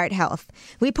on our heart health.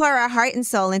 We pour our heart and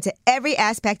soul into every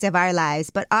aspect of our lives,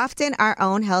 but often our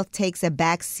own health takes a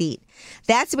back seat.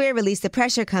 That's where Release the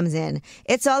Pressure comes in.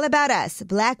 It's all about us,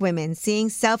 Black women, seeing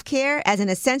self-care as an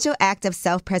essential act of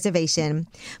self-preservation.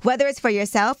 Whether it's for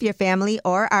yourself, your family,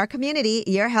 or our community,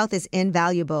 your health is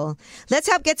invaluable. Let's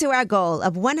help get to our goal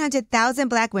of 100,000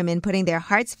 Black women putting their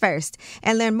hearts first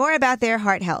and learn more about their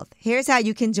heart health. Here's how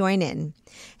you can join in.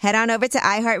 Head on over to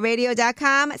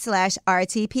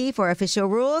iHeartRadio.com/RTP for official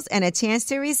rules and a chance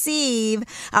to receive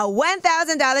a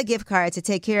 $1,000 gift card to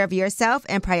take care of yourself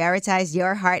and prioritize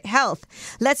your heart health.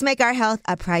 Let's make our health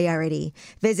a priority.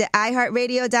 Visit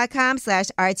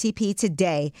iHeartRadio.com/RTP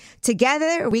today.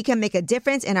 Together, we can make a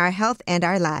difference in our health and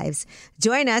our lives.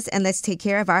 Join us and let's take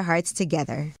care of our hearts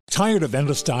together. Tired of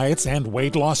endless diets and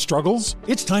weight loss struggles?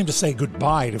 It's time to say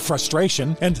goodbye to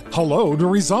frustration and hello to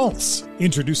results.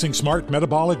 Introducing Smart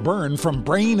Metabolic Burn from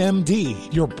Brain MD,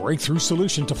 your breakthrough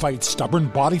solution to fight stubborn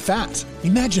body fat.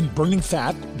 Imagine burning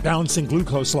fat, balancing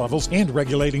glucose levels, and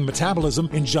regulating metabolism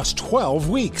in just 12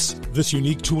 weeks. This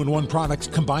unique 2-in-1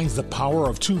 product combines the power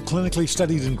of 2 clinically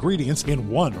studied ingredients in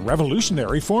one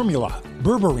revolutionary formula.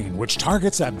 Berberine, which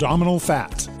targets abdominal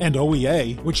fat, and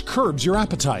OEA, which curbs your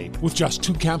appetite. With just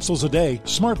 2 capsules a day,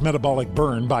 Smart Metabolic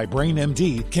Burn by Brain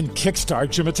MD can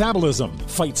kickstart your metabolism,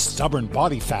 fight stubborn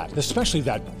body fat, especially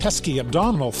that pesky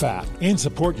abdominal fat, and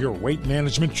support your weight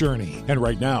management journey. And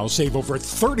right now, save over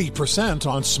 30%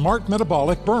 on Smart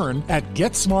Metabolic Burn at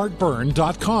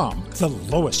GetSmartBurn.com. The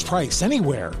lowest price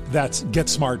anywhere. That's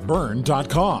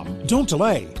GetSmartBurn.com. Don't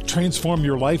delay. Transform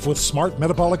your life with Smart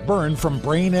Metabolic Burn from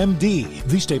Brain MD.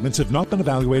 These statements have not been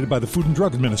evaluated by the Food and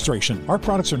Drug Administration. Our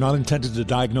products are not intended to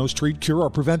diagnose, treat, cure, or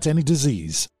prevent any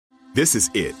disease. This is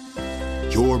it.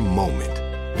 Your moment.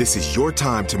 This is your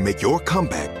time to make your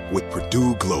comeback with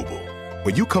Purdue Global.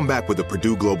 When you come back with a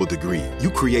Purdue Global degree, you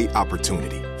create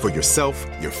opportunity for yourself,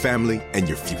 your family, and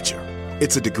your future.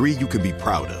 It's a degree you can be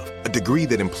proud of, a degree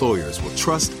that employers will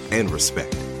trust and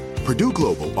respect. Purdue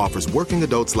Global offers working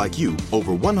adults like you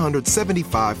over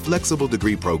 175 flexible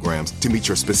degree programs to meet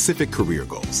your specific career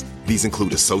goals. These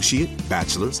include associate,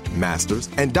 bachelor's, master's,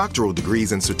 and doctoral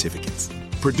degrees and certificates.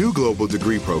 Purdue Global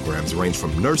degree programs range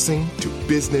from nursing to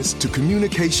business to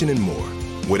communication and more.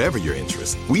 Whatever your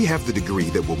interest, we have the degree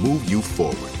that will move you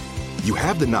forward. You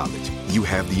have the knowledge, you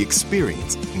have the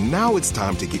experience. Now it's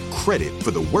time to get credit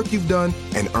for the work you've done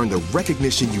and earn the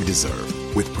recognition you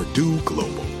deserve with Purdue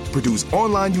Global, Purdue's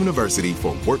online university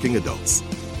for working adults.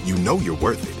 You know you're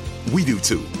worth it. We do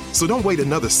too. So don't wait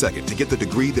another second to get the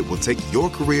degree that will take your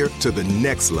career to the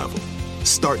next level.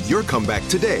 Start your comeback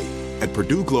today at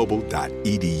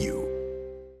purdueglobal.edu.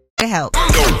 Help.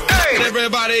 Hey,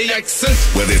 everybody,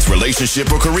 whether it's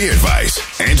relationship or career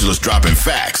advice, Angela's dropping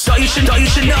facts. So you should know.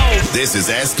 This is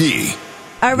Ask Yee.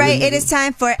 All right, it is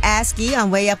time for Ask Yee on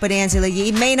Way Up with Angela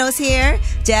Yee. Mano's here,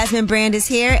 Jasmine Brand is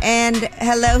here, and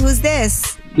hello, who's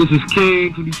this? This is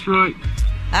King from Detroit.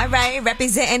 All right,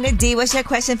 representing the D. What's your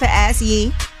question for Ask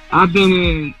Yee? I've been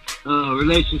in a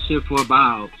relationship for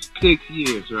about 6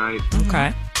 years, right?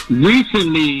 Okay.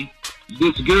 Recently,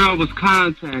 this girl was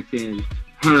contacting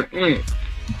her ex.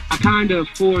 I kind of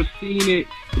foreseen it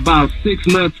about 6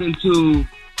 months into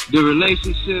the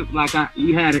relationship. Like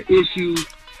we had an issue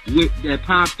that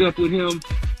popped up with him,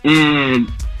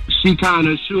 and she kind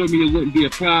of assured me it wouldn't be a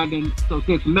problem. So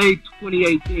since May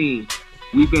 2018,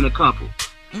 we've been a couple.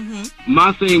 Mm-hmm.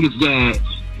 My thing is that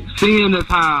seeing as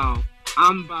how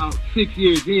I'm about 6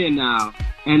 years in now,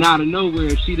 and out of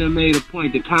nowhere she done made a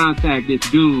point to contact this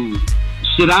dude.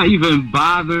 Should I even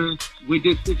bother with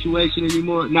this situation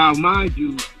anymore? Now, mind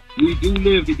you, we do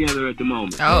live together at the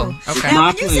moment. Oh, okay. Now,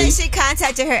 when you say she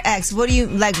contacted her ex, what do you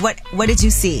like? What did you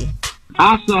see?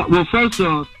 I saw. Well, first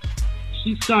off,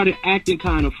 she started acting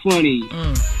kind of funny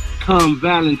come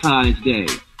Valentine's Day.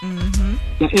 Mm-hmm.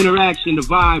 The interaction, the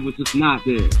vibe was just not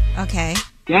there. Okay.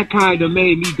 That kind of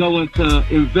made me go into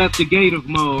investigative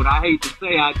mode. I hate to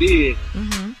say I did.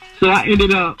 Mm-hmm. So I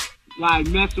ended up like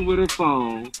messing with her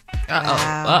phone.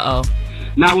 Uh-oh.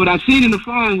 Now, what I seen in the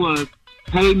phone was,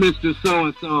 "Hey, Mr.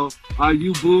 So-and-so, are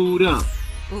you booed up?"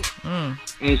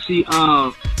 And she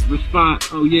respond,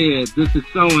 "Oh, yeah, this is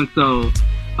so-and-so.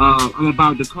 I'm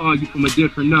about to call you from a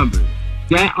different number."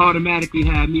 That automatically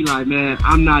had me like, man,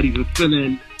 I'm not even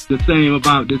feeling the same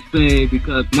about this thing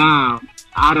because now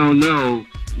I don't know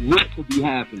what could be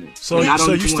happening. So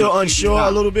you still unsure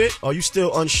a little bit? Are you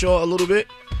still unsure a little bit?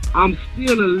 I'm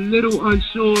still a little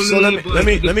unsure. So let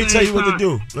me tell you what to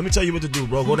do. Let me tell you what to do,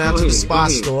 bro. Go down to the spa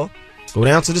store. Go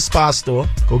down to the spa store.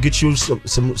 Go get you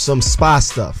some spa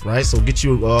stuff, right? So get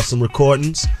you some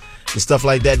recordings and stuff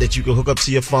like that you can hook up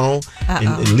to your phone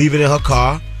and leave it in her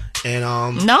car. And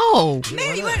no.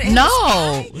 Man, you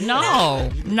No.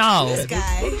 This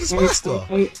guy. Go to the spa store.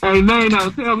 Hey, man, now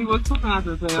tell me what's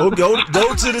happening. Go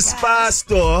to the spa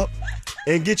store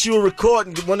and get you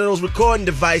one of those recording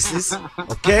devices.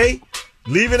 Okay,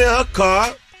 leave it in her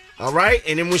car. All right,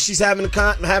 and then when she's having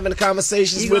the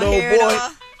conversations with old boy,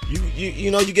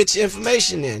 you get your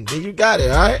information in. Then you got it.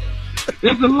 All right.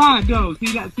 It's a lot though.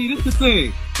 See, this is the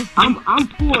thing. I'm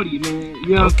 40, man. You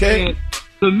know what I'm saying?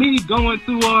 For me, going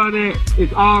through all that,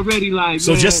 it's already like.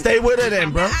 So just stay with her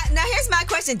then, bro. Now here's my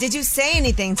question: did you say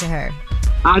anything to her?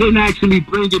 I didn't actually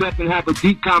bring it up and have a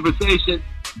deep conversation.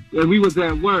 And we was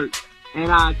at work,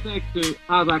 and I texted her.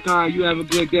 I was like, "All right, you have a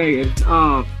good day, and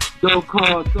don't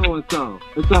call so and so,"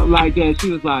 or something like that.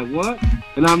 She was like, "What?"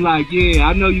 And I'm like, "Yeah,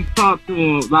 I know you talked to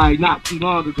him like not too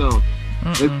long ago."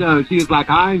 And so she was like,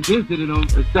 "I ain't visited him,"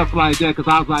 and stuff like that, because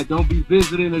I was like, "Don't be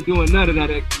visiting or doing none of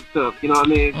that extra stuff." You know what I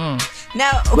mean?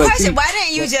 Now, question: why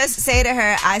didn't you just say to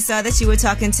her, "I saw that you were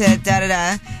talking to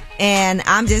da-da-da, and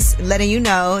I'm just letting you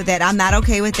know that I'm not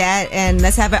okay with that, and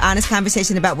let's have an honest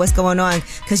conversation about what's going on,"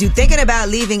 because you're thinking about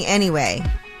leaving anyway.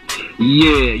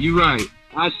 Yeah, you're right.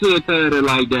 I should have told her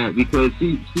like that, because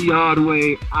she all the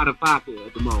way out of pocket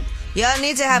at the moment. Y'all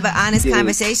need to have an honest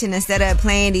conversation instead of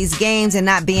playing these games and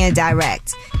not being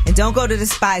direct. And don't go to the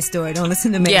spy store. Don't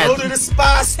listen to me. Go to the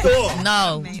spy store.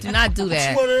 No, do not do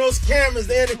that. It's one of those cameras.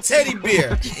 They're in a teddy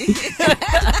bear.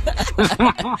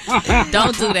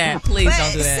 Don't do that. Please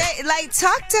don't do that.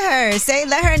 Talk to her.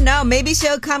 Let her know. Maybe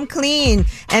she'll come clean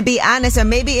and be honest. Or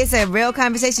maybe it's a real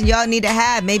conversation y'all need to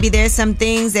have. Maybe there's some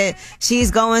things that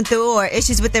she's going through or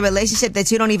issues with the relationship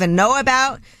that you don't even know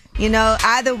about. You know,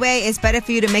 either way, it's better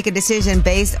for you to make a decision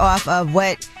based off of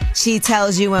what she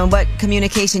tells you and what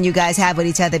communication you guys have with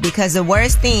each other. Because the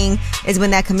worst thing is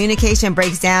when that communication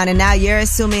breaks down and now you're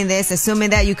assuming this, assuming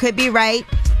that. You could be right,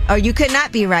 or you could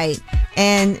not be right.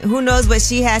 And who knows what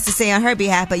she has to say on her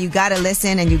behalf, but you got to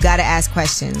listen and you got to ask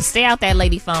questions. Stay out that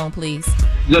lady phone, please.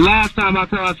 The last time I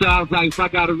called her, I was like, if I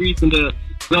got a reason to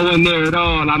go in there at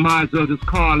all, I might as well just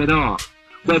call it off.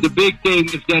 But the big thing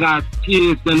is that our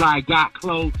kids then like got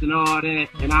close and all that,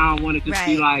 and I don't want to just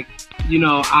be like, you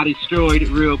know, I destroyed it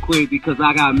real quick because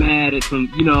I got mad at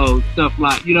some, you know, stuff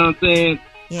like, you know what I'm saying?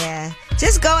 Yeah.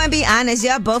 Just go and be honest.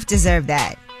 Y'all both deserve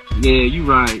that. Yeah, you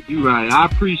right. I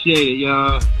appreciate it,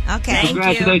 y'all. Okay.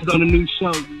 Congratulations on the new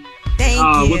show. Thank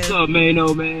you. What's up,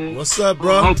 Mano, man? What's up,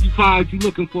 bro? I hope you find what you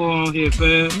looking for on here,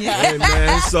 fam. Hey,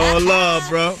 man, it's all love,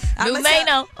 bro. New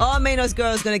Mano. All Mano's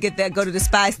girls going to go to the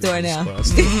Spy store now.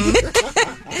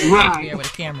 Right. Here with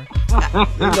a camera.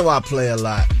 You know I play a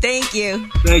lot. Thank you.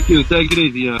 Thank you. Take it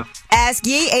easy, y'all. Ask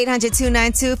Yee,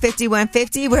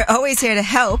 800-292-5150. We're always here to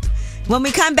help. When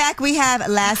we come back, we have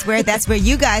Last Word. That's where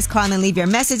you guys call and leave your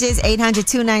messages,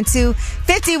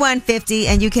 800-292-5150,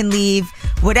 and you can leave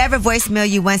whatever voicemail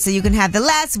you want so you can have the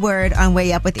last word on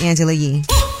Way Up with Angela Yee.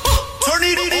 Turn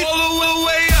it all the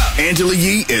way up. Angela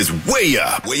Yee is Way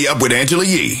Up. Way Up with Angela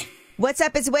Yee. What's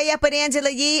up? It's Way Up with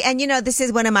Angela Yee. And you know, this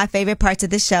is one of my favorite parts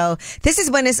of the show. This is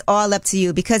when it's all up to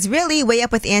you because really, Way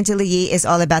Up with Angela Yee is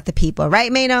all about the people.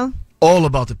 Right, Mano? All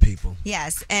about the people.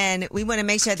 Yes, and we want to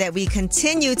make sure that we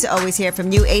continue to always hear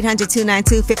from you.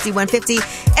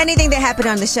 800-292-5150. Anything that happened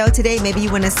on the show today, maybe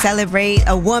you want to celebrate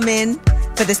a woman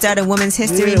for the start of Women's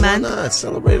History Month. Why not?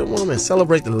 Celebrate a woman.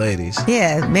 Celebrate the ladies.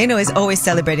 Yeah, Mano is always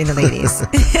celebrating the ladies.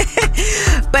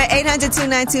 But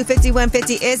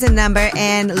 800-292-5150 is a number,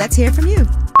 and let's hear from you.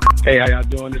 Hey, how y'all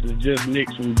doing? This is just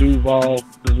Nick from Duval.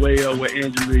 This is Way Up with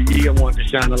Angela Yee. I wanted to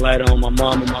shine a light on my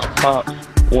mom and my pops. I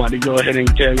wanted to go ahead and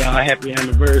tell y'all happy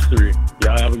anniversary.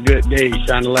 Y'all have a good day.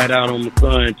 Shine a light out on my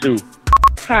son, too.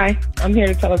 Hi, I'm here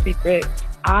to tell a secret.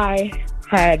 I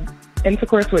had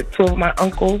intercourse with two of my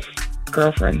uncle's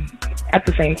girlfriends at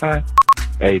the same time.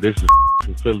 Hey, this is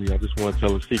from Philly. I just want to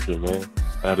tell a secret, man.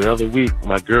 The other week,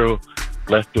 my girl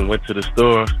left and went to the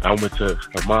store. I went to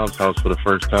her mom's house for the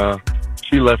first time.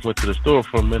 She left, went to the store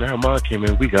for a minute. Her mom came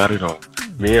in. We got it on.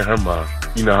 Me and her mom.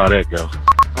 You know how that goes.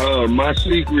 My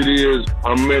secret is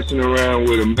I'm messing around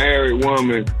with a married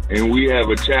woman and we have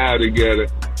a child together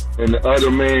and the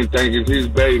other man thinks it's his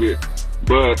baby,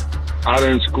 but I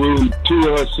done screwed two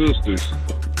of her sisters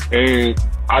and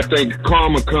I think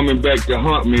karma coming back to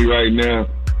haunt me right now,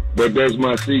 but that's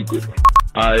my secret.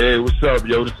 Hey, what's up,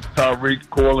 yo? This is Tyreek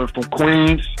calling from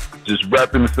Queens. Just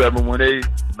repping the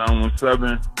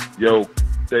 718-917. Yo,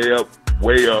 stay up,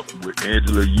 way up with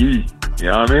Angela Yee. You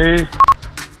know what I mean?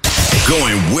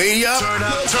 Going way up, turn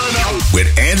up with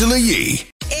Angela Yee.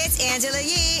 It's Angela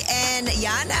Yee, and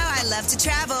y'all know I love to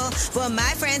travel. Well,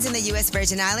 my friends in the U.S.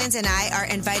 Virgin Islands and I are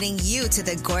inviting you to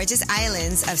the gorgeous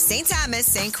islands of St. Thomas,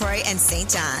 St. Croix, and St.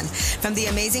 John. From the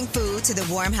amazing food to the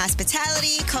warm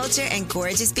hospitality, culture, and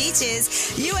gorgeous beaches,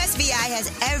 USVI has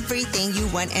everything you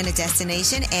want in a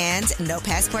destination, and no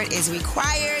passport is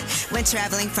required when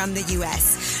traveling from the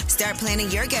U.S. Start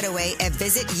planning your getaway at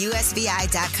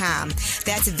visitusvi.com.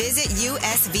 That's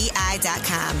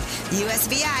visitusvi.com.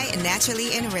 USVI,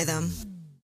 naturally in rhythm.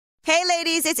 Hey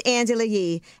ladies, it's Angela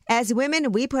Yee. As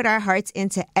women, we put our hearts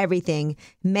into everything.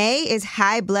 May is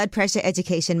High Blood Pressure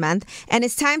Education Month, and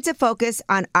it's time to focus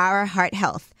on our heart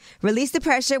health. Release the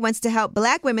Pressure wants to help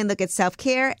Black women look at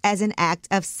self-care as an act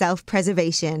of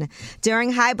self-preservation.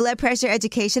 During High Blood Pressure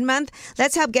Education Month,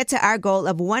 let's help get to our goal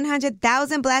of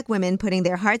 100,000 Black women putting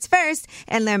their hearts first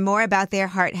and learn more about their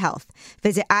heart health.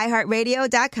 Visit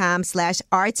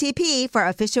iHeartRadio.com/RTP for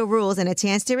official rules and a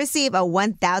chance to receive a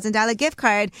 $1,000 gift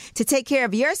card to take care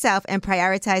of yourself and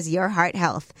prioritize your heart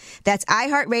health. That's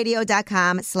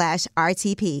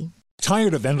iHeartRadio.com/RTP.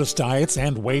 Tired of endless diets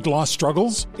and weight loss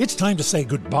struggles? It's time to say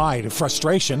goodbye to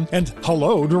frustration and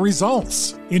hello to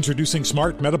results. Introducing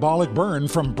Smart Metabolic Burn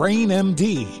from Brain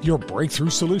MD, your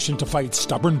breakthrough solution to fight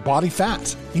stubborn body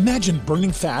fat. Imagine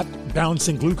burning fat,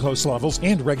 balancing glucose levels,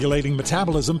 and regulating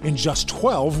metabolism in just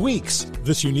 12 weeks.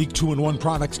 This unique 2-in-1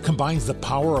 product combines the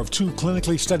power of 2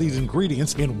 clinically studied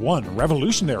ingredients in one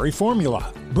revolutionary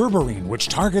formula. Berberine, which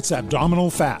targets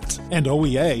abdominal fat, and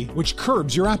OEA, which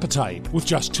curbs your appetite. With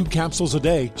just 2 capsules a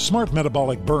day, Smart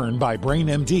Metabolic Burn by Brain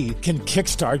MD can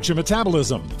kickstart your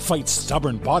metabolism, fight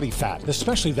stubborn body fat,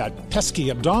 especially that pesky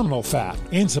abdominal fat,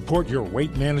 and support your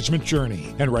weight management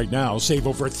journey. And right now, save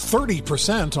over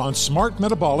 30% on Smart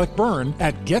Metabolic Burn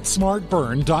at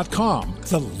GetSmartBurn.com.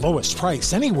 The lowest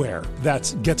price anywhere.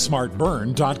 That's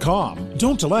GetSmartBurn.com.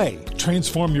 Don't delay.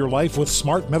 Transform your life with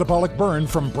Smart Metabolic Burn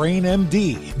from Brain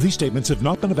MD. These statements have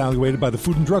not been evaluated by the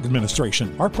Food and Drug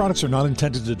Administration. Our products are not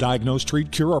intended to diagnose,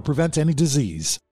 treat, cure, or prevent any disease.